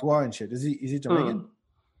 like patois and shit. Is he Jamaican?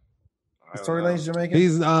 His storyline's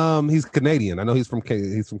Jamaican. He's Canadian. I know he's from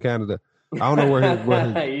Canada. I don't know where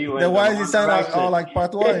then why is he sounding all like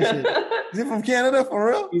patois and shit? Is he from Canada for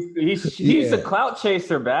real? He's a clout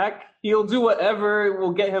chaser back. He'll do whatever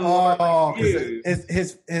will get him more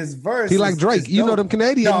his verse. He like Drake. You know them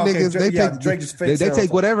Canadian niggas. They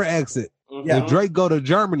take whatever accent. Mm-hmm. Yeah. If Drake go to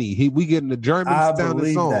Germany, we get in the German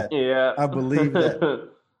sounding song. That. Yeah, I believe that.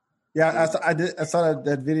 Yeah, I saw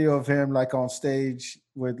that video of him like on stage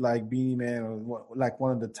with like Beanie Man or like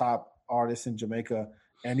one of the top artists in Jamaica,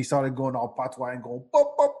 and he started going all patois and going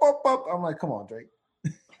pop pop pop pop. I'm like, come on, Drake.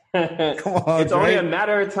 Come on, it's only a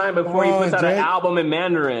matter of time before he puts out an album in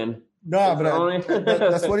Mandarin. No, but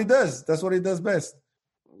that's what he does. That's what he does best.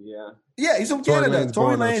 Yeah, he's from Canada.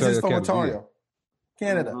 Tory Lanez is from Ontario,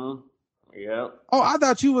 Canada. Mm-hmm. Yeah. Oh, I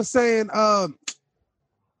thought you were saying.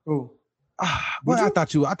 Who? I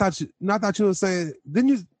thought you were saying. Didn't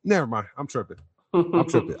you? Never mind. I'm tripping.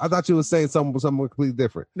 I thought you were saying something completely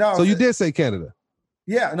different. No. So you did say Canada.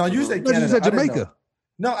 Yeah. No, you said Canada. You said Jamaica.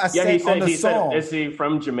 No, I said on the song. Is he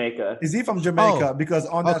from Jamaica? Is he from Jamaica? Because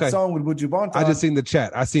on that song with Buju Banton, I just seen the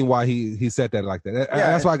chat. I seen why he said that like that.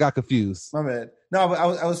 That's why I got confused. My bad. No, but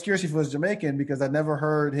I was curious if he was Jamaican because I never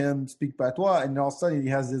heard him speak patois, and all of a sudden he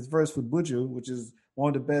has this verse with Buju, which is one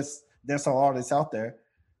of the best dancehall artists out there,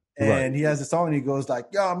 and he has a song and he goes like,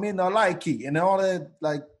 "Yo, I mean, I like it," and all of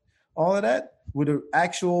that with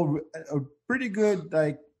a pretty good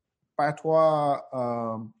like patois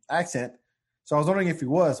accent. So I was wondering if he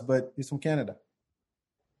was, but he's from Canada.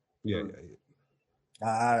 Yeah.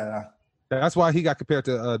 I don't know. That's why he got compared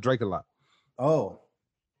to Drake a lot. Oh.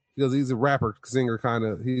 Because he's a rapper, singer, kind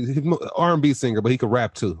of. He's an R&B singer, but he could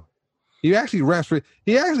rap too. He actually raps.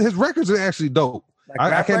 His records are actually dope.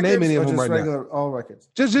 Like I can't name any of them right now. All records.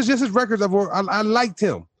 Just his records. I liked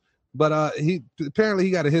him, but he apparently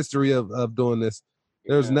he got a history of doing this.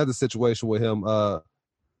 There's another situation with him.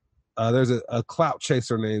 There's a clout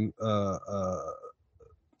chaser named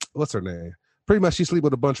what's her name? Pretty much she sleep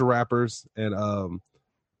with a bunch of rappers, and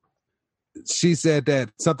she said that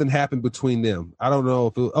something happened between them. I don't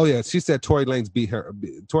know if she said Tory Lanez beat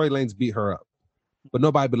her up, but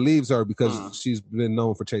nobody believes her because she's been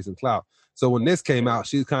known for chasing clout. So when this came out,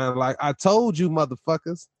 she's kind of like, I told you,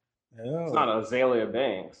 motherfuckers. It's not Azalea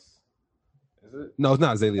Banks, is it? No, it's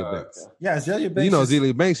not Azalea Banks. Okay. Yeah, Azalea Banks. You know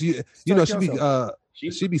Azalea Banks. You know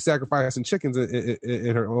she be sacrificing chickens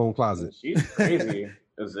in her own closet. She's crazy.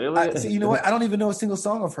 Azalea. You know what? I don't even know a single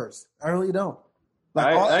song of hers. I really don't.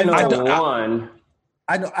 Like, I know one.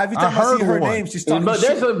 I know every time I see her name, she's talking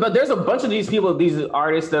shit. But there's a bunch of these people, these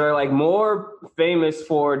artists that are like more famous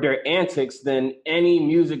for their antics than any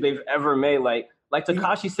music they've ever made. Like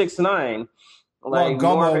Tekashi 6ix9ine. Like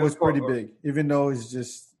Gummo was pretty big, even though it's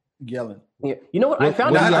just yelling. Yeah. You know what? I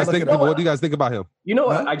found out. What do you guys think about him? You know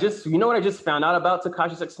what? I just found out about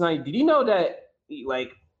Tekashi 6ix9ine. Did you know that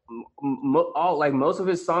most of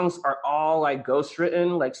his songs are all like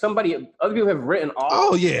ghostwritten? Like other people have written all.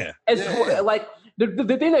 Oh yeah. Like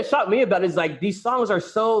the thing that shocked me about it is like these songs are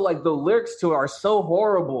so like the lyrics to it are so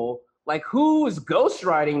horrible. Like who is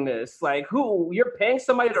ghostwriting this? Like who you're paying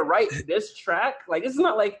somebody to write this track? Like it's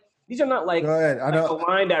not like. These are not like a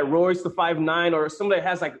line that Royce the 5'9" or somebody that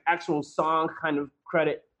has like actual song kind of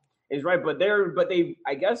credit is right, but they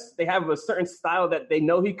I guess they have a certain style that they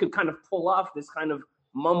know he could kind of pull off this kind of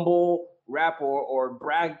mumble rap or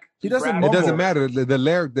brag. He doesn't. It doesn't matter. The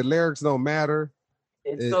lyrics don't matter.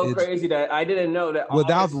 It's crazy that I didn't know that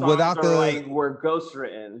without were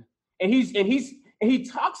ghostwritten, and he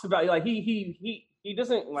talks about like he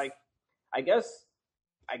doesn't like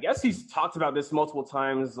I guess he's talked about this multiple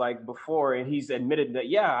times like before, and he's admitted that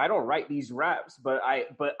I don't write these raps, but I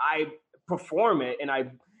perform it, and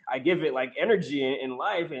I I give it like energy in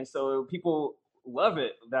life, and so people love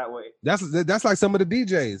it that way. That's like some of the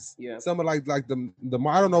DJs. Yeah. Some of like the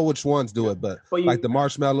I don't know which ones do it, but like the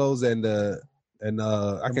marshmallows and I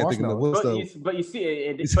can't think of the what's but you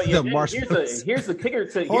see here's the kicker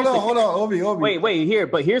to hold on, Obi.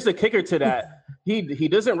 Wait, here's the kicker to that. He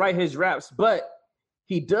doesn't write his raps, but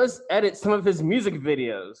he does edit some of his music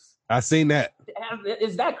videos. I seen that.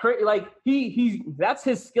 Is that crazy? Like he that's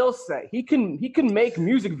his skill set. He can make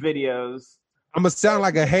music videos. I'm gonna sound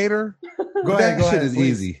like a hater. Go ahead,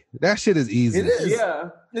 easy. That shit is easy. It is. Yeah.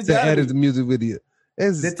 To edit the music video.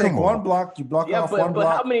 They take one block, you block off one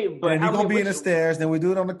block, and you go be in the stairs. Then we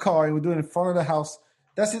do it on the car, and we do it in front of the house.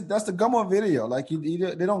 That's it. That's the Gummo video. Like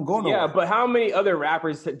they don't go nowhere. Yeah, but how many other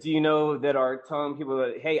rappers do you know that are telling people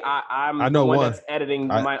that, hey, I know the one that's editing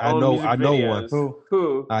my own music videos? I know one.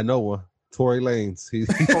 Who? I know one. Tory Lanez. He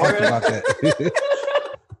talked about that.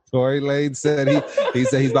 Tory Lanez said he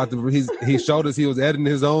said he's about to he showed us he was editing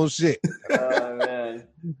his own shit. Oh man.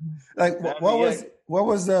 Like what was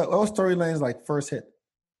Tory Lanez's like first hit?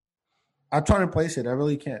 I'm trying to place it. I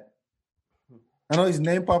really can't. I know his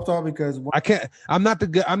name popped off because I can't. I'm not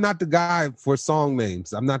the guy for song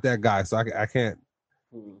names. I'm not that guy, so I can't.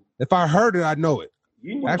 If I heard it, I know it.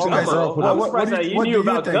 You knew actually, you knew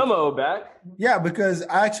about Gummo back. Yeah, because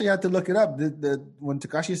I actually had to look it up. When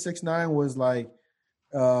Tekashi 6ix9ine was like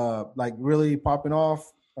really popping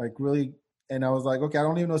off, like really, and I was like, okay, I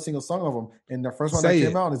don't even know a single song of him. And the first one that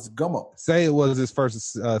came out is Gummo. Say it was his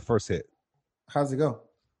first hit. How's it go?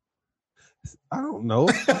 I don't know.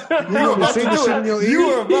 You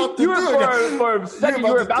were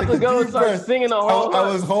about to go and start singing the whole.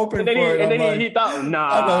 I was hoping and then for it. And then he thought,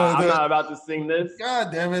 nah, I'm not about to sing this.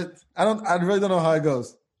 God damn it! I really don't know how it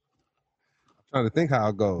goes. I'm trying to think how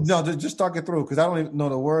it goes. No, just talk it through because I don't even know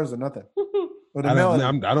the words or nothing. Or the I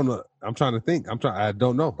melody. don't know. I'm trying to think. I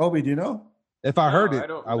don't know. Obi, do you know? If I heard it,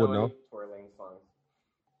 I would know.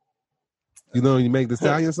 You know, you make the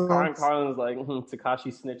stallion song. Carlin's like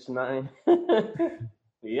Tekashi Snitch 9.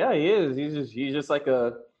 Yeah, he is. He's just like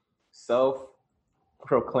a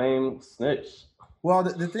self-proclaimed snitch. Well,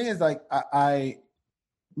 the thing is, like, I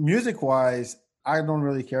music wise, I don't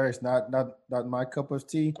really care. It's not my cup of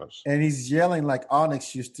tea. And he's yelling like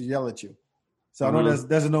Onyx used to yell at you. So I know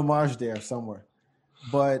there's an homage there somewhere.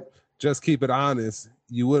 But just keep it honest.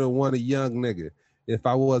 You wouldn't want a young nigga if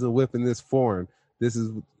I wasn't whipping this foreign. This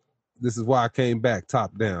is why I came back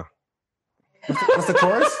top down. What's the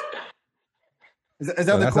chorus? Is that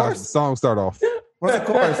the that's chorus? How the song start off. What's the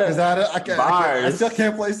chorus? Because I still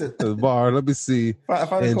can't place it. The bar. Let me see.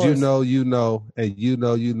 And you know, and you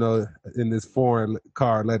know, in this foreign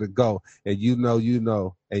car, let it go. And you know,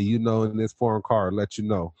 and you know, in this foreign car, let you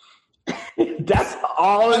know. That's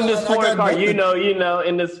all in this foreign car. You know, in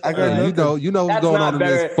this. You know what's going on in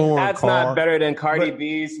this foreign car. That's not better than Cardi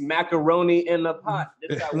B's macaroni in the pot.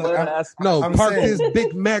 Park this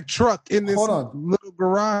Big Mac truck in this little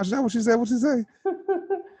garage. Is that what she said? What she say?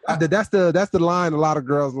 That's the line. A lot of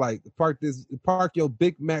girls like park your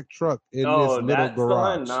Big Mac truck in this little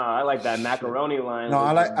garage. Nah, I like that macaroni line. No,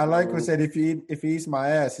 I like what said. If he eats my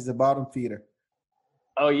ass, he's a bottom feeder.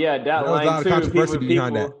 Oh yeah, that line too. There's a lot of controversy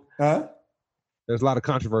behind that. Huh? There's a lot of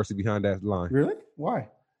controversy behind that line. Really? Why?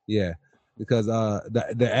 Yeah, because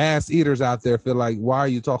the ass eaters out there feel like, why are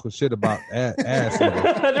you talking shit about ass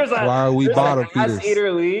eaters? Why are we bottom feeders? Ass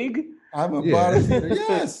eater league. I'm a bottom feeder.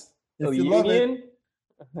 Yes. If you love it.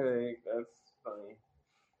 Hey, that's funny.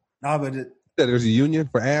 No, but there's a union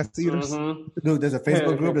for ass eaters. Mm-hmm. Dude, there's a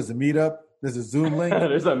Facebook group. There's a meetup. There's a Zoom link.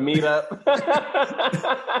 There's a meetup.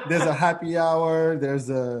 There's a happy hour. There's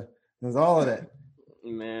all of that.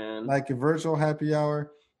 Man, like a virtual happy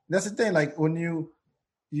hour. That's the thing. Like when you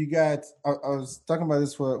got, I was talking about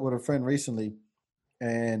this with a friend recently,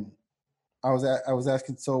 and I was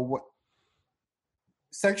asking, so what?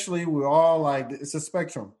 Sexually, we're all like, it's a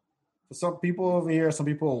spectrum. For some people over here, some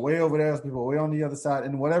people are way over there, some people are way on the other side,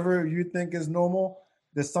 and whatever you think is normal,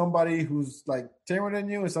 there's somebody who's like tamer than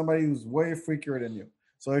you, and somebody who's way freakier than you.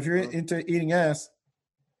 So if you're into eating ass,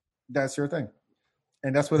 that's your thing,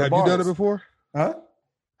 and that's what. Have you done it before? Huh?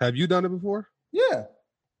 Have you done it before? Yeah.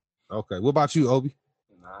 Okay. What about you, Obi?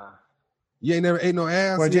 Nah. You ain't never ate no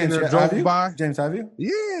ass? Well, James, you never drove by? James, have you?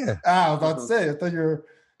 Yeah. I was about to say, I thought you were...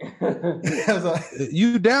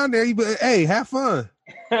 You down there, hey, have fun.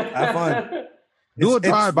 Have fun. Do a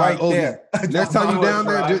drive-by, right Obi. there. Next time you down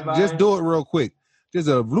there, just do it real quick. Just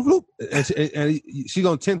a bloop, bloop, and she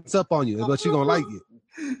gonna tense up on you, but she gonna like it.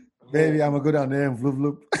 Baby, I'm gonna go down there and vloop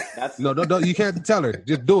vloop. That's No, you can't tell her.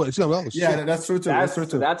 Just do it. She's like, oh, shit. Yeah, that's true too. That's true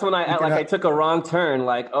too. That's when I took a wrong turn.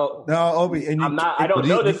 Like, oh no, Obi, and I don't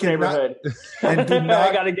know this neighborhood. And do not.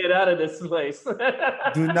 I gotta get out of this place.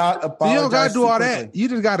 Do not apologize. You don't gotta do all quickly. that. You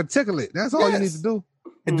just gotta tickle it. That's all you need to do.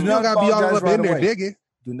 And do You not don't gotta be all apologize up right in there away. digging.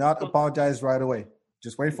 Do not apologize right away.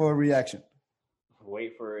 Just wait for a reaction.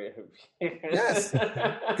 Wait for it. Yes,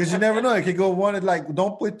 because you never know. It could go one. Like,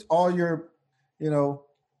 don't put all your,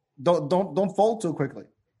 don't fold too quickly.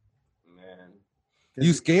 Man,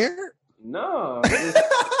 You scared? no.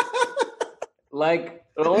 Like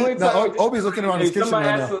the only time Obi's looking around his kitchen somebody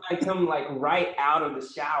right has now. to come right out of the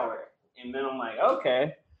shower, and then I'm like,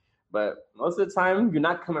 okay. But most of the time, you're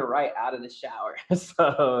not coming right out of the shower.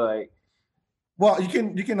 So like, Well,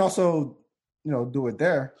 you can also do it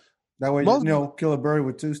there. That way, kill a bird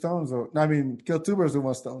with two stones, kill two birds with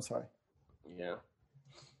one stone. Sorry. Yeah.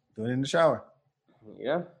 Do it in the shower.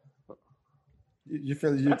 Yeah. You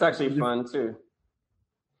feel that's actually fun too.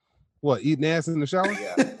 What, eating ass in the shower?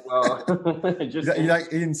 Yeah. Well, just you like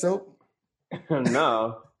eating soap?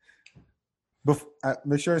 No.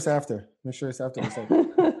 Make sure it's after. Make sure it's after the soap.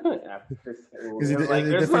 Because it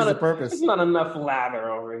defeats the purpose. There's not enough lather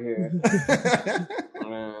over here.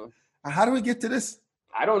 Man. How do we get to this?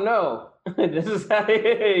 I don't know. This is how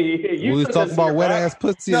you we was talking about wet ass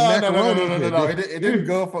pussy and macaroni. No. It didn't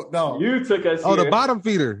go for no. You took us. Oh, here. the bottom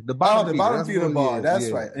feeder. The bottom feeder bar.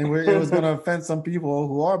 That's right. And it was going to offend some people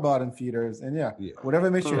who are bottom feeders. And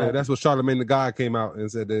whatever makes you happy. That's what Charlamagne the God came out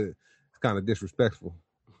and said that it's kind of disrespectful.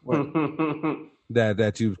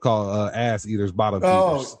 that you call ass eaters bottom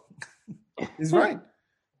feeders. He's right.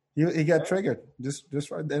 He got triggered.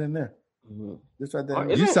 Just right then and there. Just right there.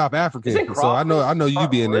 You South African, so I know you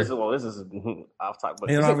be in there. This is off topic, but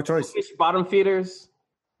you don't have a choice. Bottom feeders.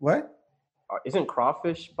 What? Isn't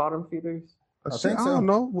crawfish bottom feeders? I think so. I don't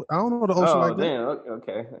know the ocean like that.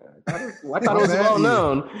 Okay. I thought it was well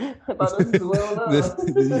known. I thought it was well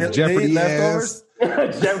known. Jeopardy leftovers.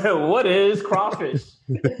 What is crawfish?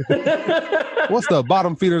 What's the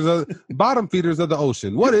bottom feeders of the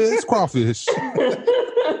ocean? What is crawfish?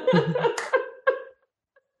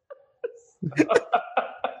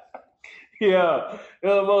 Yeah,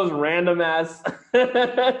 the most random ass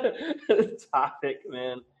topic,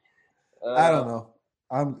 man. I don't know.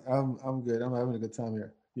 I'm good. I'm having a good time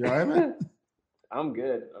here. You all right, man? I'm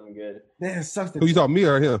good. Man, it sucks. Who you talking, me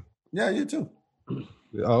or him? Yeah, you too.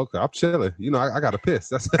 Oh, okay. I'm chilling. I got to piss.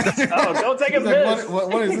 That's oh, don't take a piss.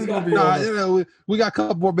 What is this gonna be? We got a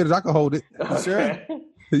couple more minutes. I can hold it. Sure.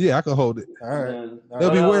 Yeah, I can hold it. All right.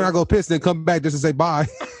 It'll be weird. I go piss and then come back just to say bye.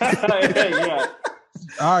 Yeah.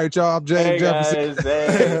 All right, y'all. I'm James Jefferson.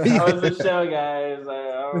 Guys, how was the show, guys?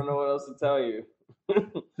 I don't know what else to tell you.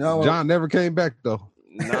 John never came back though.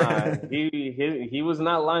 Nah, he was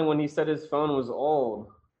not lying when he said his phone was old.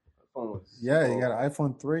 He got an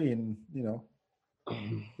iPhone 3, and even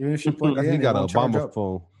if you plug it in, he got an Obama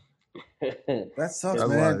phone. That sucks,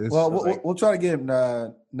 man. Well, we'll try to get him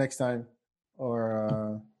next time,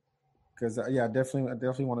 or because I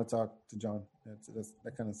definitely want to talk to John.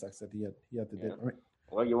 That kind of sucks that he had to do.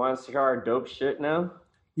 Well, you want to see our dope shit now?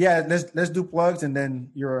 Yeah, let's do plugs and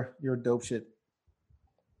then your dope shit.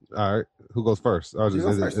 All right, who goes first? I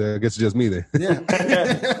guess it's just me then. Yeah,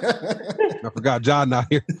 I forgot John not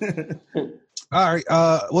here. All right,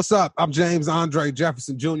 what's up? I'm James Andre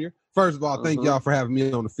Jefferson Jr. First of all, thank y'all for having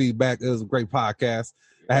me on the feedback. It was a great podcast.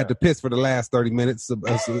 I had to piss for the last 30 minutes. So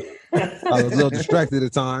I was a little distracted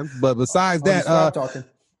at times, but besides that, talking.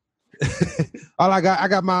 all I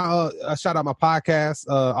got my shout out my podcast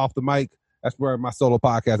off the mic. That's where my solo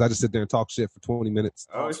podcast. I just sit there and talk shit for 20 minutes.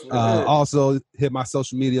 Also hit my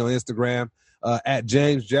social media on Instagram at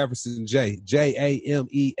James Jefferson J.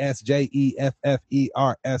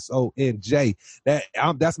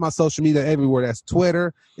 JamesJeffersonJ. That's my social media everywhere. That's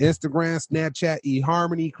Twitter, Instagram, Snapchat,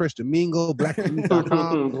 eHarmony, Christian Mingle,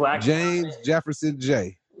 BlackMingle.com, James Jefferson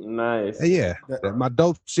J. Nice. Yeah. My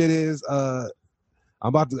dope shit is I'm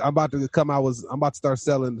about to come out. I'm about to start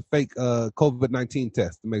selling the fake COVID-19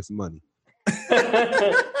 test to make some money.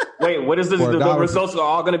 Wait, what is this? The results are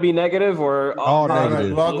all going to be negative or all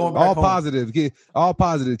negative? All home. Positive. All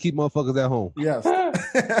positive. Keep motherfuckers at home. Yes. I'm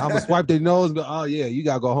gonna swipe their nose, but oh yeah, you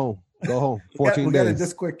gotta go home. Go home. 14 we days. got it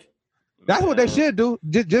this quick. That's what they should do.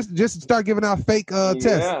 Just start giving out fake tests.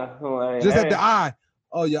 Just at the eye.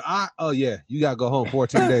 Oh, your eye. Oh yeah, you gotta go home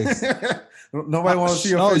 14 days. Nobody wants to see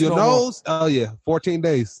your face. Your nose. Oh yeah, 14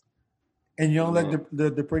 days. And you don't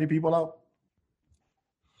let the pretty people out.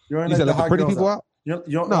 You said let the pretty people out? No,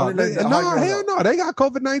 hell no. They got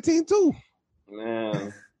COVID-19 too.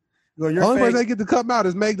 Man. Go, The only person that get to come out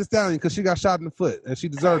is Meg Thee Stallion because she got shot in the foot and she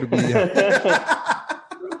deserved to be there.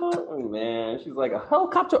 Oh, man, she's like a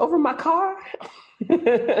helicopter over my car. Man,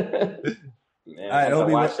 all right,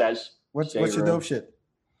 Obi, watch that. What's your dope shit?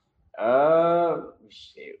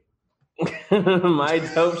 Shit. My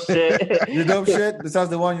dope shit. Your dope shit besides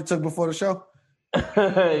the one you took before the show?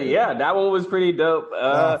 Yeah, that one was pretty dope.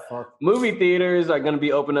 Movie theaters are going to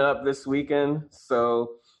be opening up this weekend.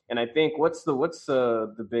 So, and I think what's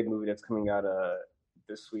the big movie that's coming out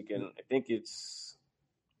this weekend? I think it's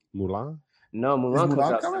Mulan. No, Mulan comes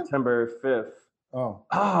out September 5th.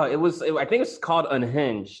 I think it's called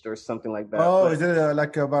Unhinged or something like that. Oh, is it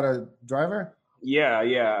like about a driver?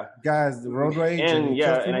 Yeah. Guys, the road rage.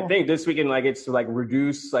 And I think this weekend, like, it's like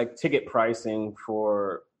reduce like ticket pricing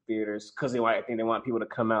for theaters because I think they want people to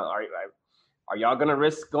come out. Are y'all gonna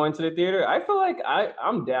risk going to the theater? I feel like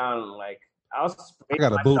I'm down. Like I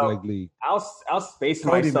got a bootleg league. I'll space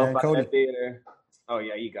Cody, myself man, out Cody. of the theater. Oh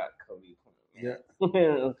yeah, you got Cody. Yeah.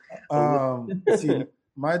 See,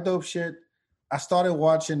 my dope shit. I started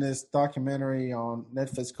watching this documentary on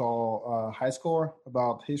Netflix called High Score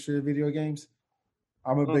about history of video games.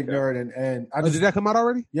 I'm a big nerd, and did that come out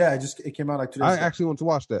already? Yeah, it came out like 2 days ago. I actually want to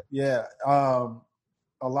watch that. Yeah,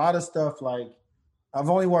 a lot of stuff like I've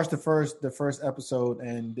only watched the first episode,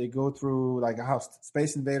 and they go through like how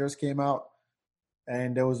Space Invaders came out,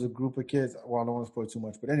 and there was a group of kids. Well, I don't want to spoil too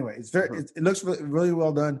much, but anyway, it looks really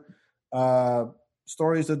well done.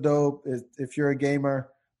 Stories are dope. If you're a gamer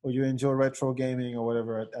or you enjoy retro gaming or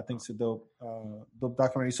whatever, I think it's a dope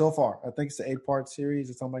documentary so far. I think it's an 8-part series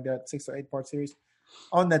or something like that, 6 or 8-part series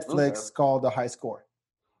on Netflix called The High Score.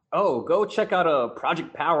 Oh, go check out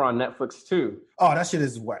Project Power on Netflix too. Oh, that shit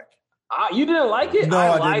is whack. You didn't like it? No,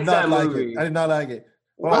 I did not like movie. it. I did not like it.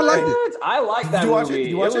 Well, I liked it. I like that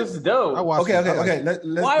movie. It was dope. I watched it. Okay.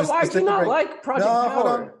 Why do you not like Project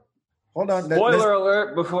Power? Hold on. Spoiler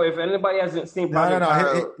alert! Before, if anybody hasn't seen Project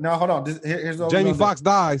Power, No, hold on. Here's what Jamie Foxx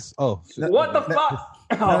dies. Oh, shit. What the fuck?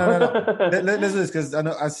 No. Let's do this because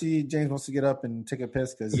I see James wants to get up and take a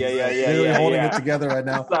piss because they're holding it together right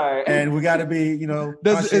now. Sorry. And we got to be,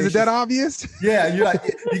 is it that obvious? Yeah, you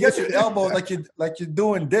got your elbows like you're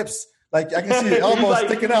doing dips. Like I can see your elbows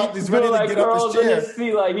sticking out. He's ready to get up his chair.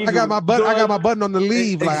 I got my button on the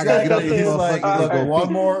leave. Like I gotta get up. He's like, look,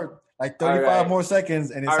 one more. Like 35 more seconds,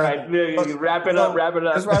 and it's all right. Wrap it up.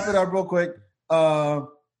 Let's wrap it up real quick.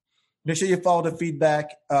 Make sure you follow the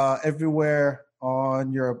feedback everywhere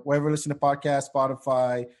on wherever you listen to podcasts,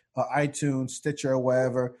 Spotify, iTunes, Stitcher,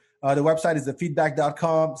 wherever. The website is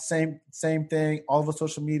thefeedback.com. Same thing. All of the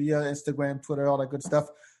social media, Instagram, Twitter, all that good stuff.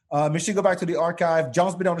 Make sure you go back to the archive.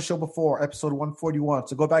 John's been on the show before, episode 141.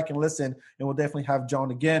 So go back and listen, and we'll definitely have John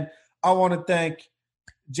again. I want to thank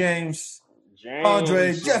James,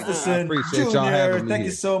 Andre, Jefferson, Jr. Thank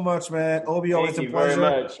you so much, man. Obi, always a pleasure. Thank you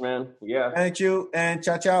very much, man. Yeah. Thank you, and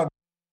ciao.